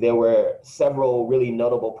there were several really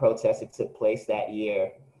notable protests that took place that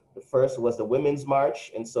year. The first was the Women's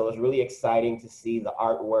March. And so it was really exciting to see the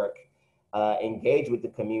artwork engage with the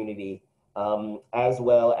community, as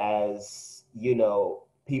well as, you know,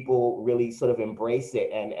 people really sort of embrace it.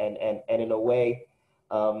 And in a way,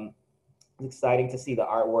 it's exciting to see the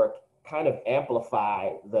artwork kind of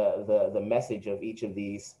amplify the message of each of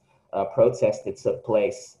these protests that took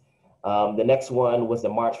place. The next one was the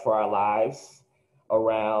March for Our Lives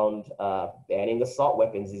around banning assault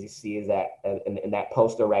weapons, as you see is that in that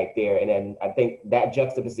poster right there. And then I think that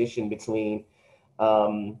juxtaposition between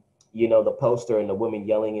you know, the poster and the woman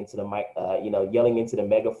yelling into the mic, you know, yelling into the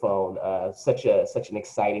megaphone, such an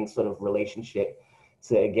exciting sort of relationship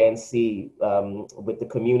to again see with the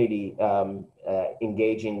community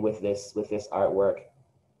engaging with this artwork.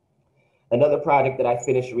 Another project that I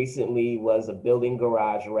finished recently was a building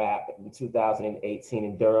garage wrap in 2018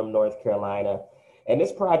 in Durham, North Carolina. And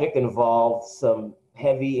this project involved some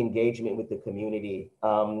heavy engagement with the community.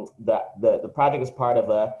 The project is part of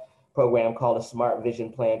a program called a Smart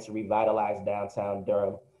Vision Plan to revitalize downtown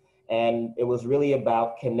Durham. And it was really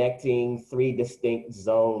about connecting three distinct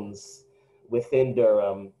zones within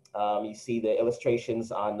Durham. You see the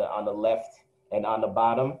illustrations on the left and on the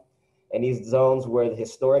bottom. And these zones were the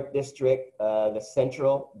historic district, the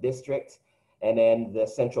central district, and then the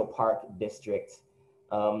Central Park district,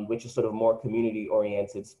 which is sort of more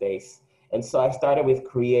community-oriented space. And so I started with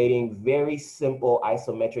creating very simple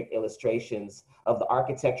isometric illustrations of the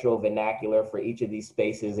architectural vernacular for each of these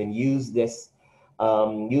spaces, and use these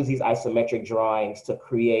isometric drawings to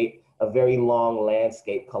create a very long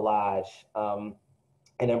landscape collage. And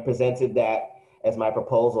then presented that as my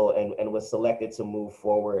proposal and was selected to move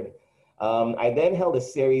forward. I then held a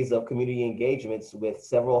series of community engagements with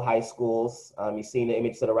several high schools. You see in the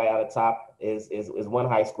image to the right on the top is one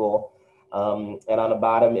high school. And on the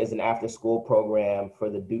bottom is an after school program for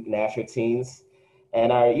the Duke Nasher teens.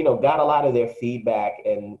 And I, you know, got a lot of their feedback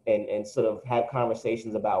and sort of had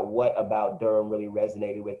conversations about what about Durham really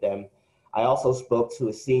resonated with them. I also spoke to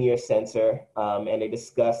a senior center and they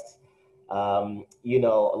discussed you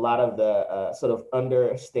know, a lot of the sort of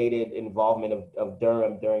understated involvement of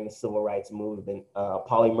Durham during the civil rights movement.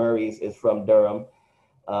 Polly Murray's is from Durham.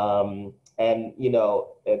 And, you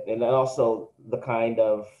know, and then also the kind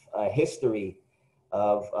of history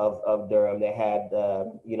of Durham. They had,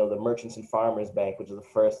 you know, the Merchants and Farmers Bank, which was the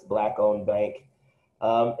first Black-owned bank.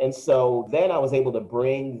 And so then I was able to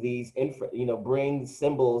bring these, bring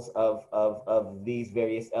symbols of these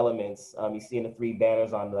various elements. You see in the three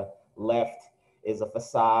banners on the left is a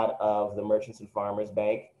facade of the Merchants and Farmers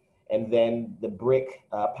Bank. And then the brick,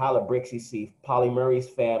 pile of bricks you see, Polly Murray's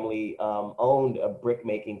family owned a brick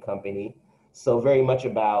making company. So very much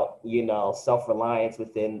about, you know, self-reliance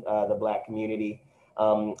within the Black community.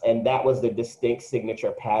 And that was the distinct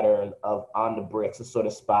signature pattern of on the bricks, a sort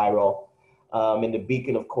of spiral. And the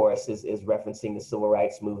beacon, of course, is referencing the civil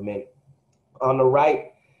rights movement. On the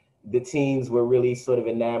right, the teens were really sort of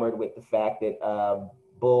enamored with the fact that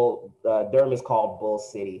Durham is called Bull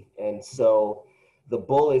City. And so the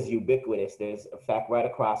bull is ubiquitous. There's, in fact, right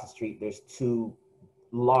across the street, there's two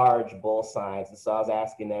large bull signs. And so I was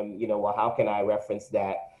asking them, you know, well, how can I reference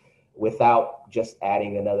that without just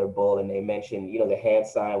adding another bull? And they mentioned, you know, the hand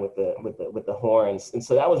sign with the horns. And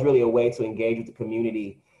so that was really a way to engage with the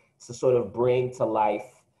community, to sort of bring to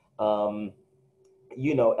life,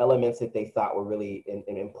 you know, elements that they thought were really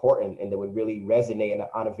important and that would really resonate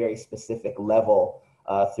on a very specific level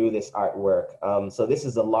through this artwork. So this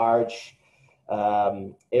is a large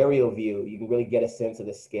aerial view. You can really get a sense of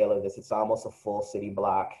the scale of this. It's almost a full city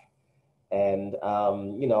block, and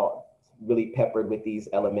you know, really peppered with these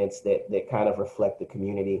elements that kind of reflect the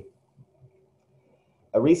community.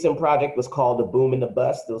 A recent project was called The Boom and the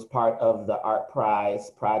Bust. It was part of the Art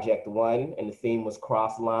Prize Project 1, and the theme was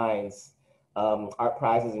Cross Lines. Art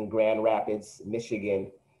Prizes in Grand Rapids,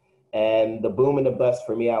 Michigan. And the boom and the bust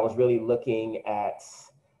for me, I was really looking at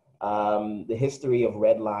the history of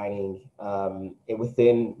redlining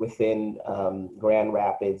within Grand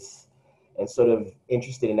Rapids, and sort of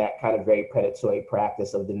interested in that kind of very predatory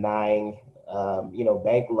practice of denying, you know,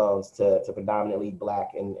 bank loans to predominantly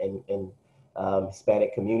Black and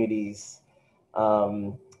Hispanic communities,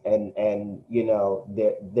 and you know,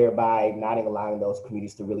 thereby not allowing those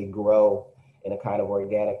communities to really grow in a kind of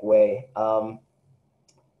organic way.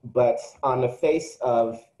 But on the face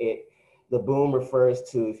of it, the boom refers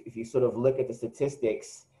to, if you sort of look at the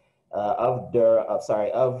statistics of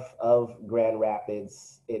Grand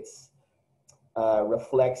Rapids, it's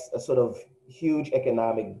reflects a sort of huge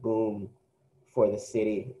economic boom for the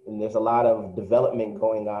city. And there's a lot of development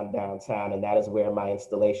going on downtown, and that is where my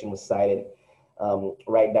installation was sited,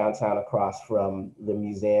 right downtown across from the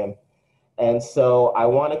museum. And so I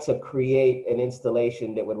wanted to create an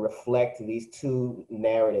installation that would reflect these two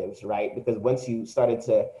narratives, right? Because once you started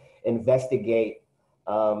to investigate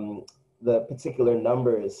the particular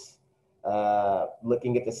numbers,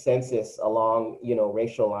 looking at the census along,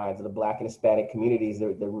 racial lines of the Black and Hispanic communities,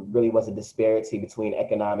 there really was a disparity between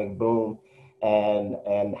economic boom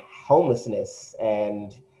and homelessness,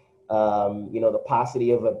 and the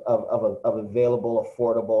paucity of available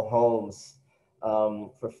affordable homes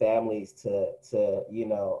for families to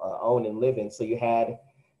own and live in. So you had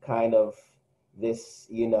kind of this,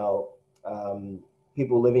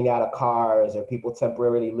 people living out of cars, or people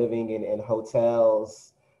temporarily living in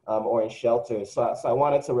hotels or in shelters. So I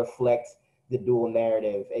wanted to reflect the dual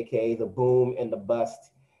narrative, AKA the boom and the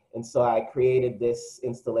bust. And so I created this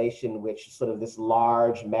installation, which sort of this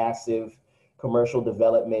large, massive commercial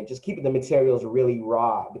development, just keeping the materials really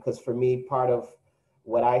raw. Because for me, part of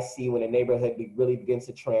what I see when a neighborhood really begins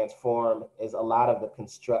to transform is a lot of the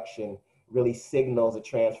construction really signals a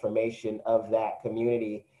transformation of that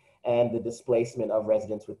community and the displacement of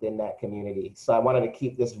residents within that community. So I wanted to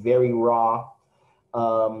keep this very raw,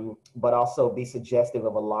 but also be suggestive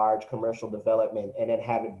of a large commercial development, and then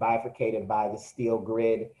have it bifurcated by the steel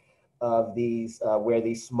grid of these, where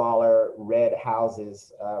these smaller red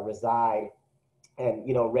houses reside. And,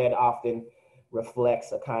 red often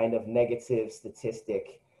reflects a kind of negative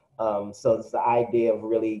statistic. So it's the idea of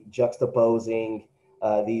really juxtaposing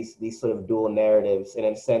these sort of dual narratives, and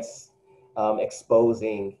in a sense,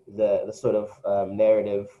 exposing the sort of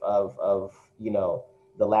narrative of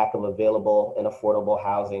the lack of available and affordable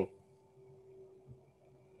housing.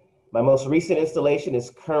 My most recent installation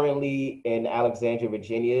is currently in Alexandria,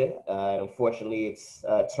 Virginia. Unfortunately, its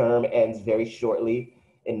term ends very shortly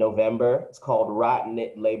in November. It's called Rotten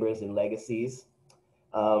Labors and Legacies.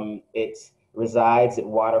 It resides at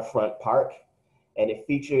Waterfront Park, and it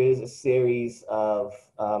features a series of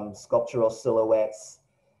sculptural silhouettes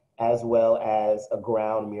as well as a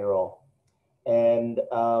ground mural. And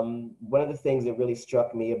one of the things that really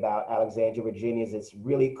struck me about Alexandria, Virginia is it's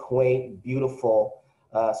really quaint, beautiful,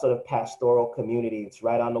 sort of pastoral community. It's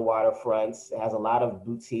right on the waterfronts. It has a lot of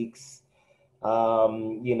boutiques,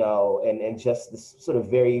 and just this sort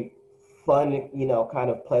of very fun,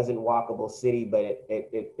 kind of pleasant, walkable city. But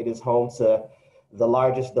it is home to the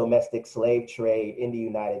largest domestic slave trade in the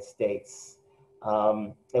United States.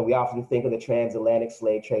 And we often think of the transatlantic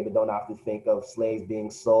slave trade, but don't often think of slaves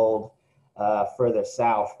being sold further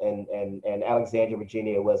south. And Alexandria,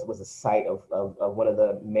 Virginia was a site of one of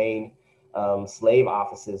the main slave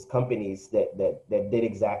offices, companies that did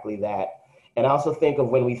exactly that. And I also think of,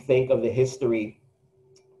 when we think of the history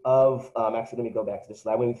of, actually, let me go back to this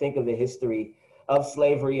slide. When we think of the history of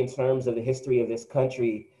slavery in terms of the history of this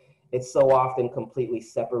country, it's so often completely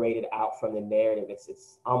separated out from the narrative.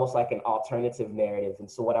 It's almost like an alternative narrative.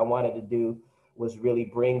 And so what I wanted to do was really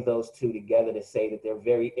bring those two together to say that they're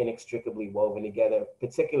very inextricably woven together,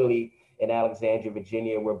 particularly in Alexandria,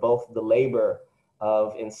 Virginia, where both the labor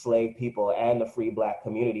of enslaved people and the free Black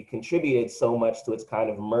community contributed so much to its kind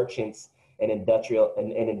of merchants and industrial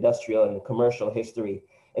and commercial history.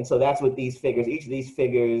 And so that's what these figures, each of these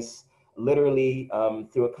figures, literally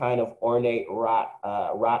through a kind of ornate wrought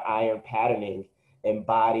iron patterning,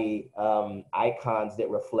 embody icons that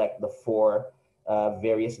reflect the four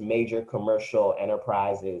various major commercial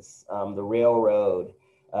enterprises: the railroad,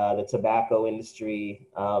 the tobacco industry,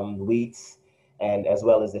 wheat, and as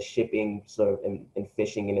well as the shipping sort of and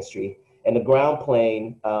fishing industry. And the ground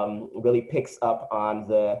plane really picks up on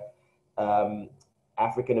the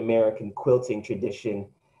African-American quilting tradition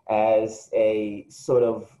as a sort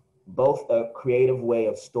of both a creative way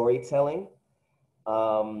of storytelling,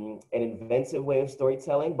 an inventive way of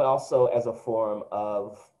storytelling, but also as a form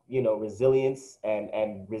of, resilience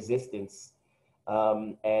and resistance,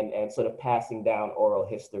 and sort of passing down oral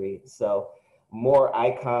history. So more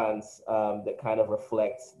icons that kind of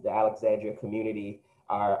reflect the Alexandria community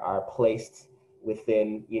are placed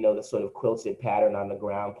within, the sort of quilted pattern on the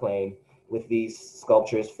ground plane, with these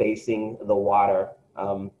sculptures facing the water.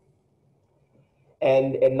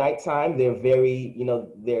 And at nighttime, they're very,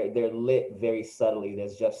 they're lit very subtly.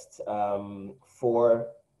 There's just 4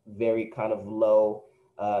 very kind of low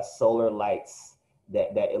solar lights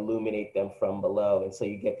that illuminate them from below. And so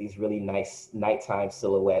you get these really nice nighttime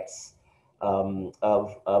silhouettes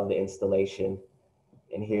of the installation.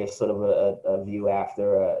 And here's sort of a view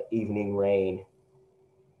after evening rain.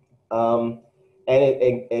 And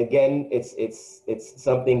again, it's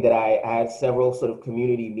something that I had several sort of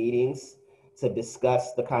community meetings to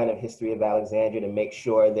discuss the kind of history of Alexandria, to make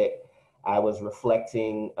sure that I was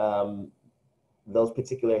reflecting those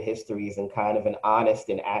particular histories in kind of an honest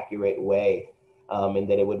and accurate way, and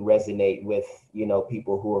that it would resonate with, you know,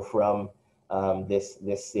 people who are from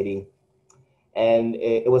this city. And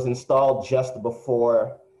it was installed just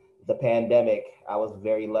before the pandemic. I was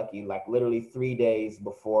very lucky, like literally 3 days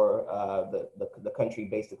before the country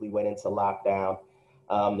basically went into lockdown.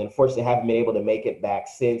 Unfortunately, I haven't been able to make it back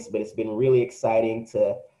since, but it's been really exciting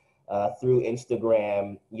to, through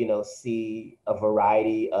Instagram, you know, see a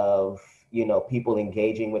variety of, you know, people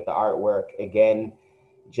engaging with the artwork. Again,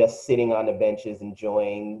 just sitting on the benches,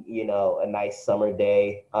 enjoying, you know, a nice summer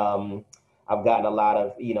day. I've gotten a lot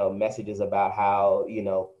of, you know, messages about how, you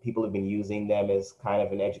know, people have been using them as kind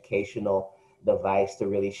of an educational device to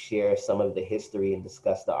really share some of the history and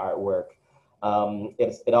discuss the artwork.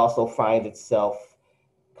 It also finds itself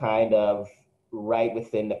kind of right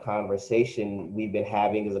within the conversation we've been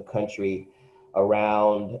having as a country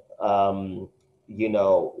around, you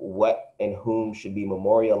know, what and whom should be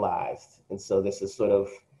memorialized. And so this is sort of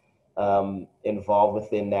involved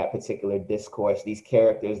within that particular discourse. These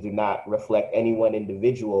characters do not reflect any one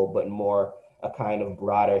individual, but more a kind of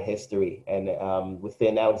broader history. And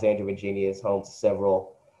within Alexandria, Virginia is home to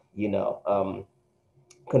several, you know,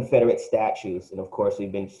 Confederate statues. And of course,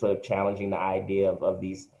 we've been sort of challenging the idea of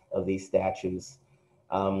these statues.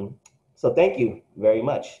 So thank you very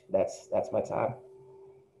much. That's my time.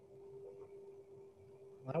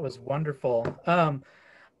 That was wonderful.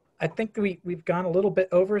 I think we've gone a little bit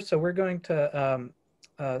over, so we're going to,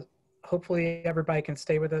 hopefully everybody can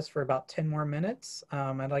stay with us for about 10 more minutes.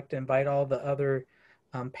 I'd like to invite all the other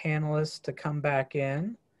panelists to come back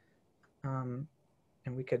in, and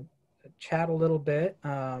we could chat a little bit.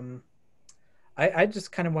 I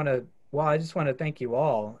just kind of want to, well, I just want to thank you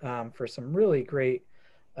all for some really great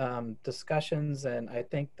discussions. And I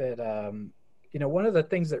think that, you know, one of the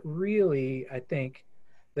things that really, I think,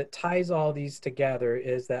 that ties all these together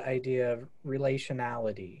is that idea of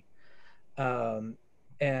relationality. And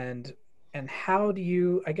how do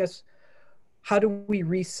you, I guess, how do we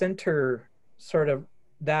recenter sort of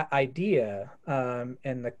that idea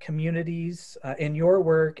in the communities, in your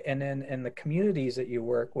work, and in the communities that you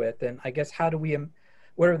work with? And I guess, how do we,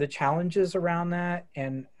 what are the challenges around that?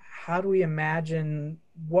 And how do we imagine,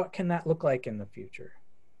 what can that look like in the future?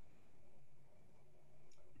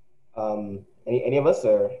 Any of us,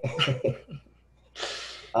 or?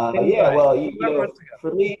 Yeah, well, you know,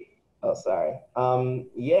 for me, oh, sorry.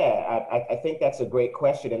 Yeah, I think that's a great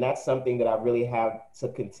question. And that's something that I really have to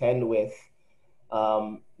contend with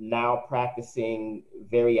now, practicing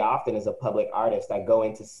very often as a public artist. I go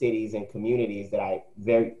into cities and communities that I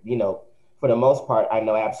you know, for the most part, I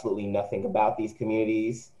know absolutely nothing about these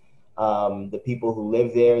communities, the people who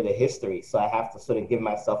live there, the history. So I have to sort of give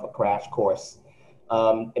myself a crash course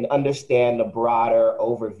and understand the broader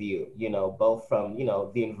overview, you know, both from, you know,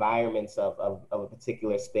 the environments of a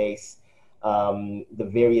particular space, the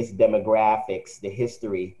various demographics, the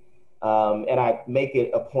history. And I make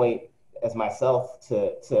it a point as myself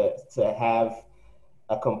to have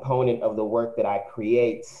a component of the work that I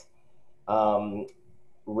create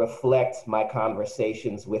reflect my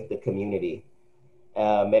conversations with the community.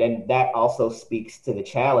 And that also speaks to the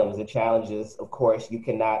challenge. The challenge is, of course, you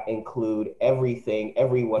cannot include everything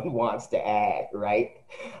everyone wants to add, right?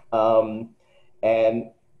 And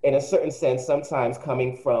in a certain sense, sometimes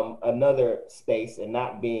coming from another space and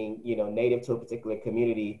not being, you know, native to a particular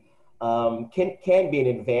community can be an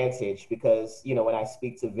advantage, because, you know, when I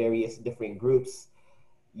speak to various different groups,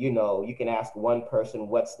 you know, you can ask one person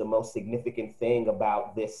what's the most significant thing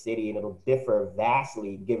about this city, and it'll differ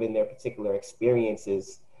vastly given their particular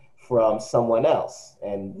experiences from someone else.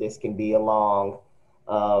 And this can be along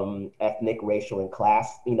ethnic, racial, and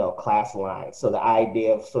class, you know, class lines. So the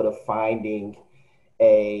idea of sort of finding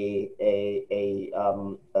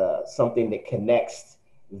something that connects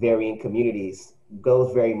varying communities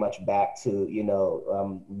goes very much back to, you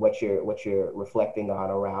know, what you're reflecting on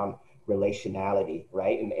around relationality,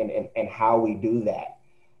 right? And how we do that.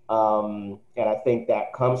 And I think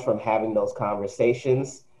that comes from having those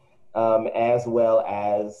conversations, as well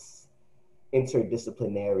as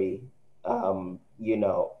interdisciplinary, you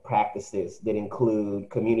know, practices that include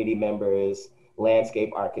community members,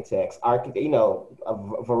 landscape architects, you know,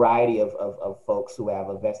 a variety of folks who have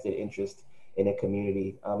a vested interest in a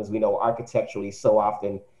community. As we know, architecturally, so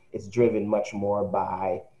often it's driven much more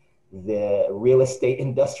by the real estate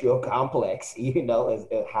industrial complex, you know, as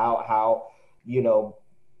how, you know,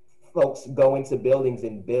 folks go into buildings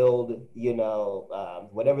and build, you know,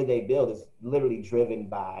 whatever they build is literally driven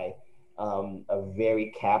by a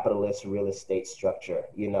very capitalist real estate structure,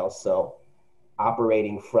 you know, so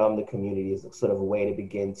operating from the community is sort of a way to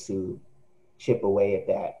begin to chip away at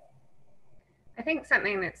that. I think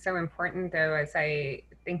something that's so important, though, as I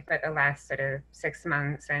think about the last sort of 6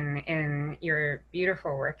 months and in your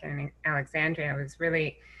beautiful work in Alexandria, was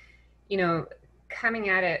really, you know, coming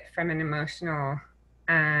at it from an emotional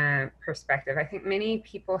perspective. I think many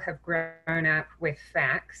people have grown up with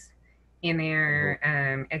facts in their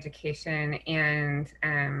education, and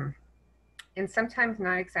sometimes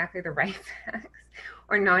not exactly the right facts,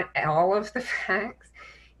 or not all of the facts.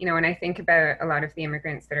 You know, when I think about a lot of the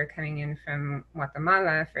immigrants that are coming in from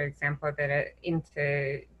Guatemala, for example, that are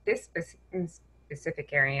into this specific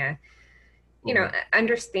area, you know,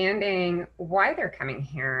 understanding why they're coming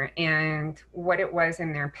here and what it was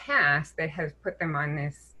in their past that has put them on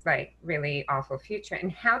this like really awful future,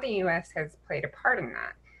 and how the U.S. has played a part in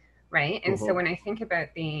that, right? And so when I think about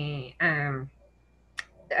the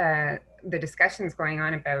discussions going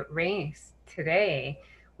on about race today,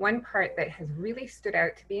 one part that has really stood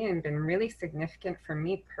out to me and been really significant for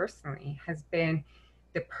me personally has been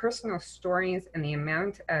the personal stories and the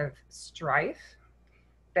amount of strife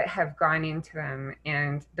that have gone into them,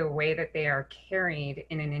 and the way that they are carried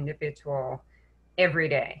in an individual every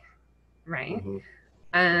day, right?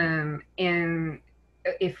 And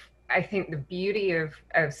if I think the beauty of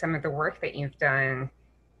some of the work that you've done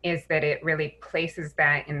is that it really places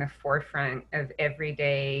that in the forefront of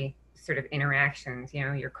everyday sort of interactions. You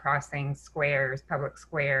know, you're crossing squares, public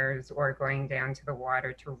squares, or going down to the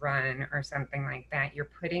water to run or something like that. You're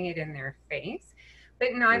putting it in their face,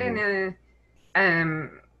 but not in a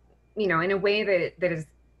you know, in a way that is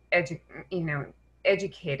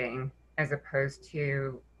educating, as opposed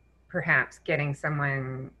to perhaps getting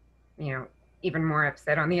someone, you know, even more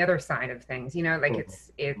upset on the other side of things. You know, like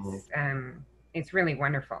it's really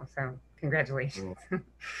wonderful. So congratulations.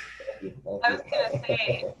 I was gonna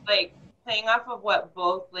say, like, playing off of what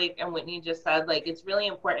both Blake and Whitney just said, like, it's really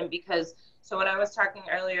important because, so when I was talking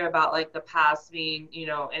earlier about like the past being, you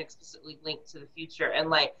know, inexplicably linked to the future, and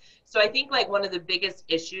like, so I think like one of the biggest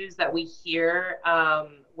issues that we hear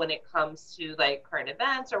when it comes to like current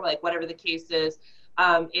events or like whatever the case is,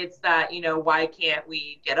 it's that, you know, why can't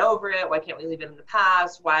we get over it? Why can't we leave it in the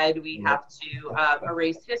past? Why do we have to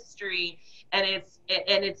erase history? And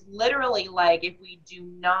it's literally like, if we do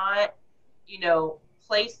not, you know,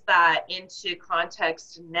 place that into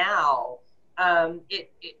context now,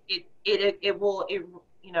 it will,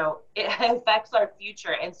 you know, it affects our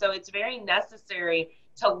future. And so it's very necessary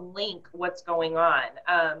to link what's going on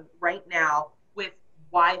right now with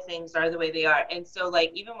why things are the way they are. And so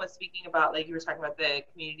like, even with speaking about, like you were talking about the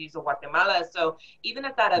communities of Guatemala, so even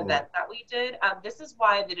at that event that we did, this is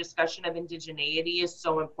why the discussion of indigeneity is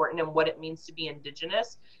so important and what it means to be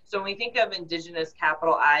indigenous. So when we think of indigenous,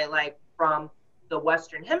 capital I, like from the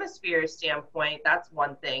Western Hemisphere standpoint, that's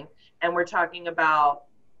one thing. And we're talking about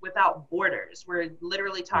without borders. We're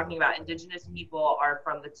literally talking about indigenous people are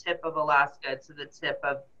from the tip of Alaska to the tip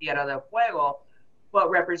of Tierra del Fuego, but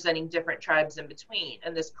representing different tribes in between.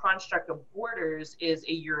 And this construct of borders is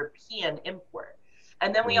a European import.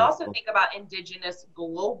 And then we also think about indigenous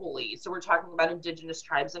globally. So we're talking about indigenous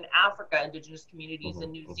tribes in Africa, indigenous communities in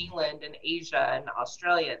New Zealand and Asia and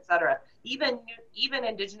Australia, et cetera. Even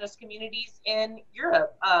indigenous communities in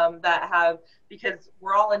Europe that have, because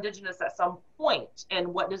we're all indigenous at some point. And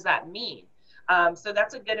what does that mean? So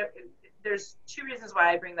that's a good, there's two reasons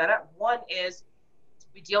why I bring that up. One is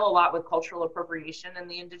we deal a lot with cultural appropriation in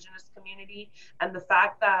the indigenous community, and the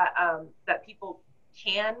fact that that people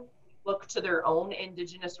can look to their own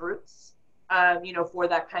indigenous roots, you know, for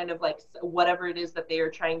that kind of like whatever it is that they are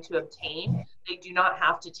trying to obtain. They do not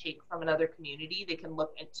have to take from another community. They can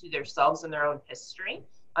look into themselves and their own history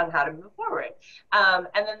on how to move forward. And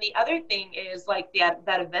then the other thing is like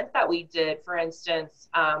that event that we did, for instance,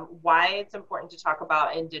 why it's important to talk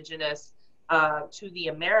about indigenous to the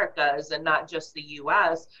Americas and not just the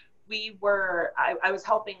US. I was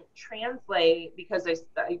helping translate, because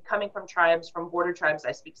coming from tribes, from border tribes,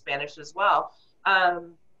 I speak Spanish as well.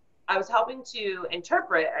 I was helping to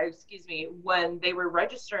interpret, when they were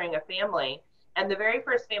registering a family, and the very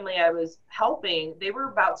first family I was helping, they were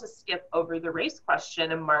about to skip over the race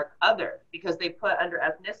question and mark other, because they put under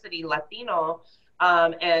ethnicity Latino,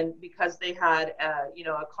 and because they had you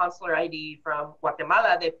know, a consular ID from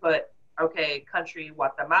Guatemala, they put, okay, country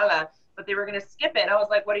Guatemala, but they were going to skip it. And I was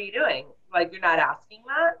like, what are you doing? Like, you're not asking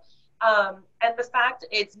that. And the fact,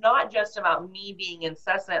 it's not just about me being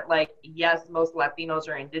incessant, like, yes, most Latinos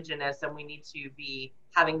are Indigenous and we need to be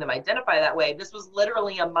having them identify that way. This was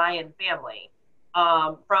literally a Mayan family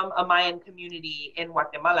from a Mayan community in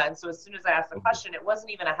Guatemala. And so as soon as I asked the question, it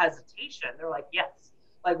wasn't even a hesitation. They're like, yes.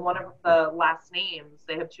 Like one of the last names,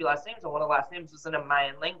 they have two last names, and one of the last names was in a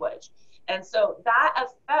Mayan language. And so that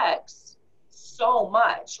affects so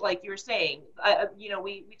much. Like you're saying, you know,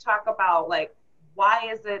 we talk about like,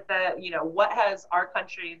 why is it that, you know, what has our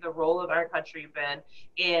country, the role of our country been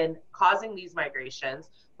in causing these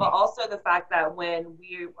migrations, but also the fact that when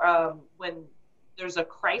there's a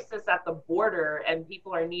crisis at the border and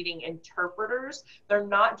people are needing interpreters, they're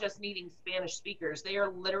not just needing Spanish speakers, they are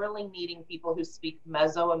literally needing people who speak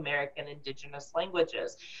Mesoamerican Indigenous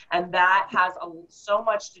languages. And that has so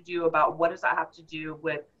much to do about what does that have to do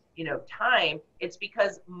with, you know, time. It's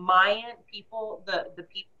because Mayan people,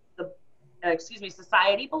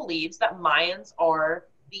 society believes that Mayans are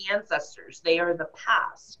the ancestors. They are the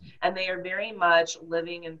past, and they are very much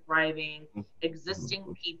living and thriving,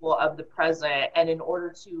 existing people of the present. And in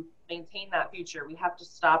order to maintain that future, we have to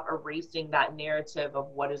stop erasing that narrative of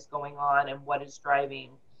what is going on and what is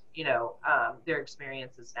driving, you know, their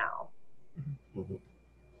experiences now.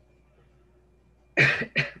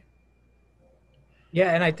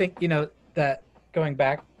 Yeah, and I think, you know, that going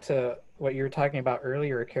back to what you were talking about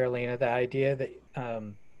earlier, Carolina, the idea that,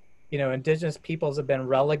 you know, Indigenous peoples have been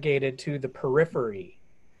relegated to the periphery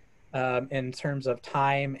in terms of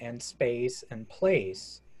time and space and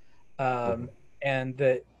place. And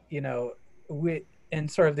that, you know, in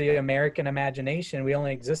sort of the American imagination, we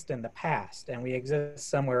only exist in the past and we exist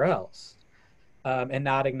somewhere else. And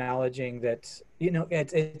not acknowledging that, you know,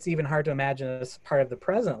 it's even hard to imagine as part of the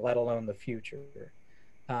present, let alone the future.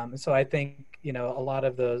 So I think, you know, a lot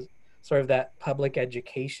of those sort of that public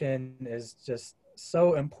education is just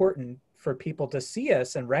so important for people to see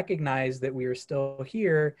us and recognize that we are still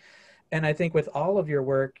here. And I think with all of your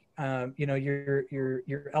work, you know,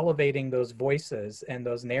 you're elevating those voices and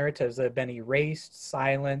those narratives that have been erased,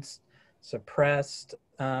 silenced, suppressed,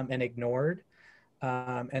 and ignored.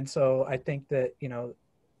 And so I think that, you know,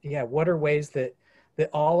 yeah, what are ways that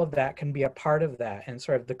all of that can be a part of that, and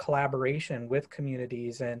sort of the collaboration with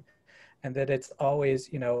communities, and that it's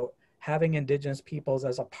always, you know, having Indigenous peoples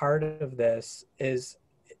as a part of this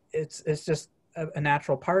it's just a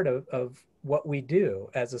natural part of what we do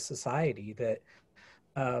as a society, that,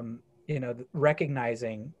 you know,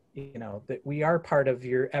 recognizing, you know, that we are part of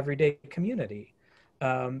your everyday community,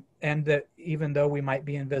 and that even though we might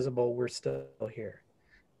be invisible, we're still here.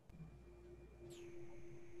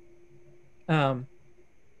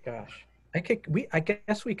 Gosh, I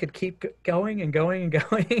guess we could keep going and going and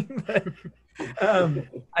going, but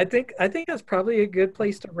I think that's probably a good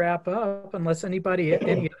place to wrap up, unless any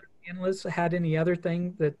other panelists had any other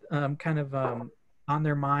thing that kind of on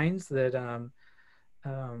their minds that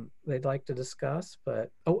they'd like to discuss. But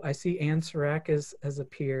I see Ann Serac has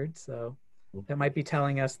appeared, so that might be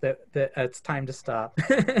telling us that it's time to stop.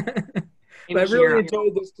 But I really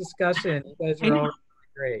enjoyed this discussion. You guys are all really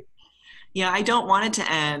great. Yeah, I don't want it to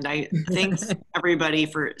end. Thanks everybody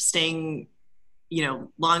for staying, you know,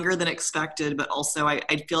 longer than expected, but also I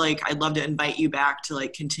feel like I'd love to invite you back to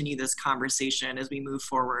like continue this conversation as we move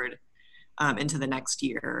forward into the next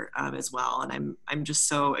year as well. And I'm just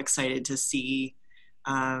so excited to see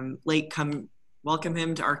Lake welcome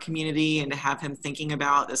him to our community, and to have him thinking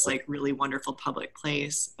about this like really wonderful public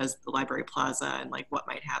place as the Library Plaza and like what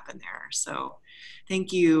might happen there. So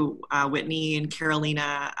thank you, Whitney and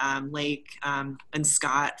Carolina, Lake, and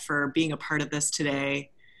Scott for being a part of this today.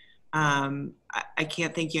 I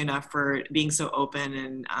can't thank you enough for being so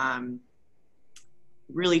open and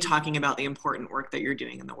really talking about the important work that you're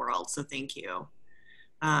doing in the world. So thank you.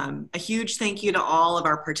 A huge thank you to all of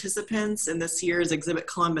our participants in this year's Exhibit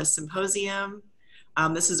Columbus Symposium.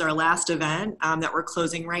 This is our last event that we're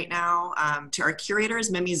closing right now. To our curators,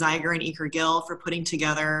 Mimi Zeiger and Iker Gill, for putting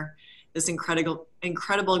together this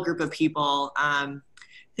incredible group of people.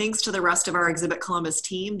 Thanks to the rest of our Exhibit Columbus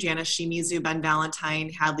team, Janice Shimizu, Ben Valentine,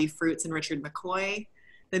 Hadley Fruits, and Richard McCoy.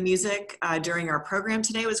 The music during our program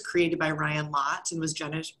today was created by Ryan Lott and was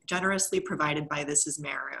generously provided by This Is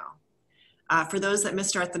Meru. For those that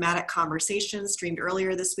missed our thematic conversation streamed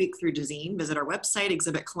earlier this week through Dazine, visit our website,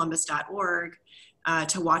 exhibitcolumbus.org,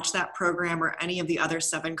 to watch that program or any of the other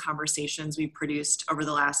 7 conversations we've produced over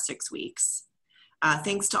the last 6 weeks.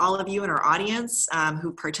 Thanks to all of you in our audience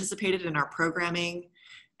who participated in our programming.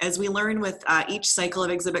 As we learn with each cycle of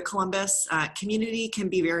Exhibit Columbus, community can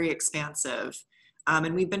be very expansive.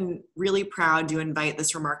 And we've been really proud to invite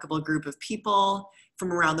this remarkable group of people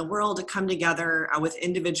from around the world to come together with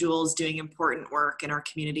individuals doing important work in our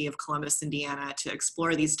community of Columbus, Indiana, to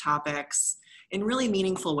explore these topics in really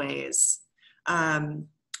meaningful ways.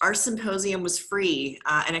 Our symposium was free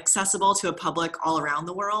and accessible to a public all around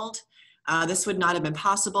the world. This would not have been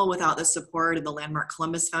possible without the support of the Landmark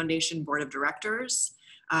Columbus Foundation Board of Directors,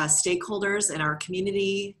 stakeholders in our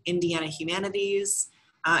community, Indiana Humanities,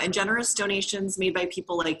 and generous donations made by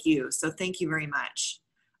people like you. So thank you very much.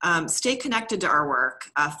 Stay connected to our work.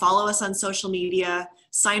 Follow us on social media,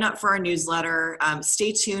 sign up for our newsletter,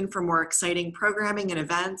 stay tuned for more exciting programming and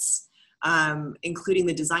events, including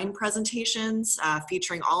the design presentations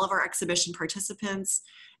featuring all of our exhibition participants,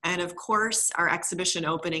 and of course, our exhibition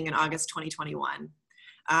opening in August 2021.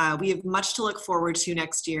 We have much to look forward to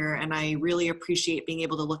next year, and I really appreciate being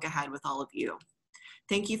able to look ahead with all of you.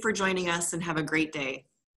 Thank you for joining us, and have a great day.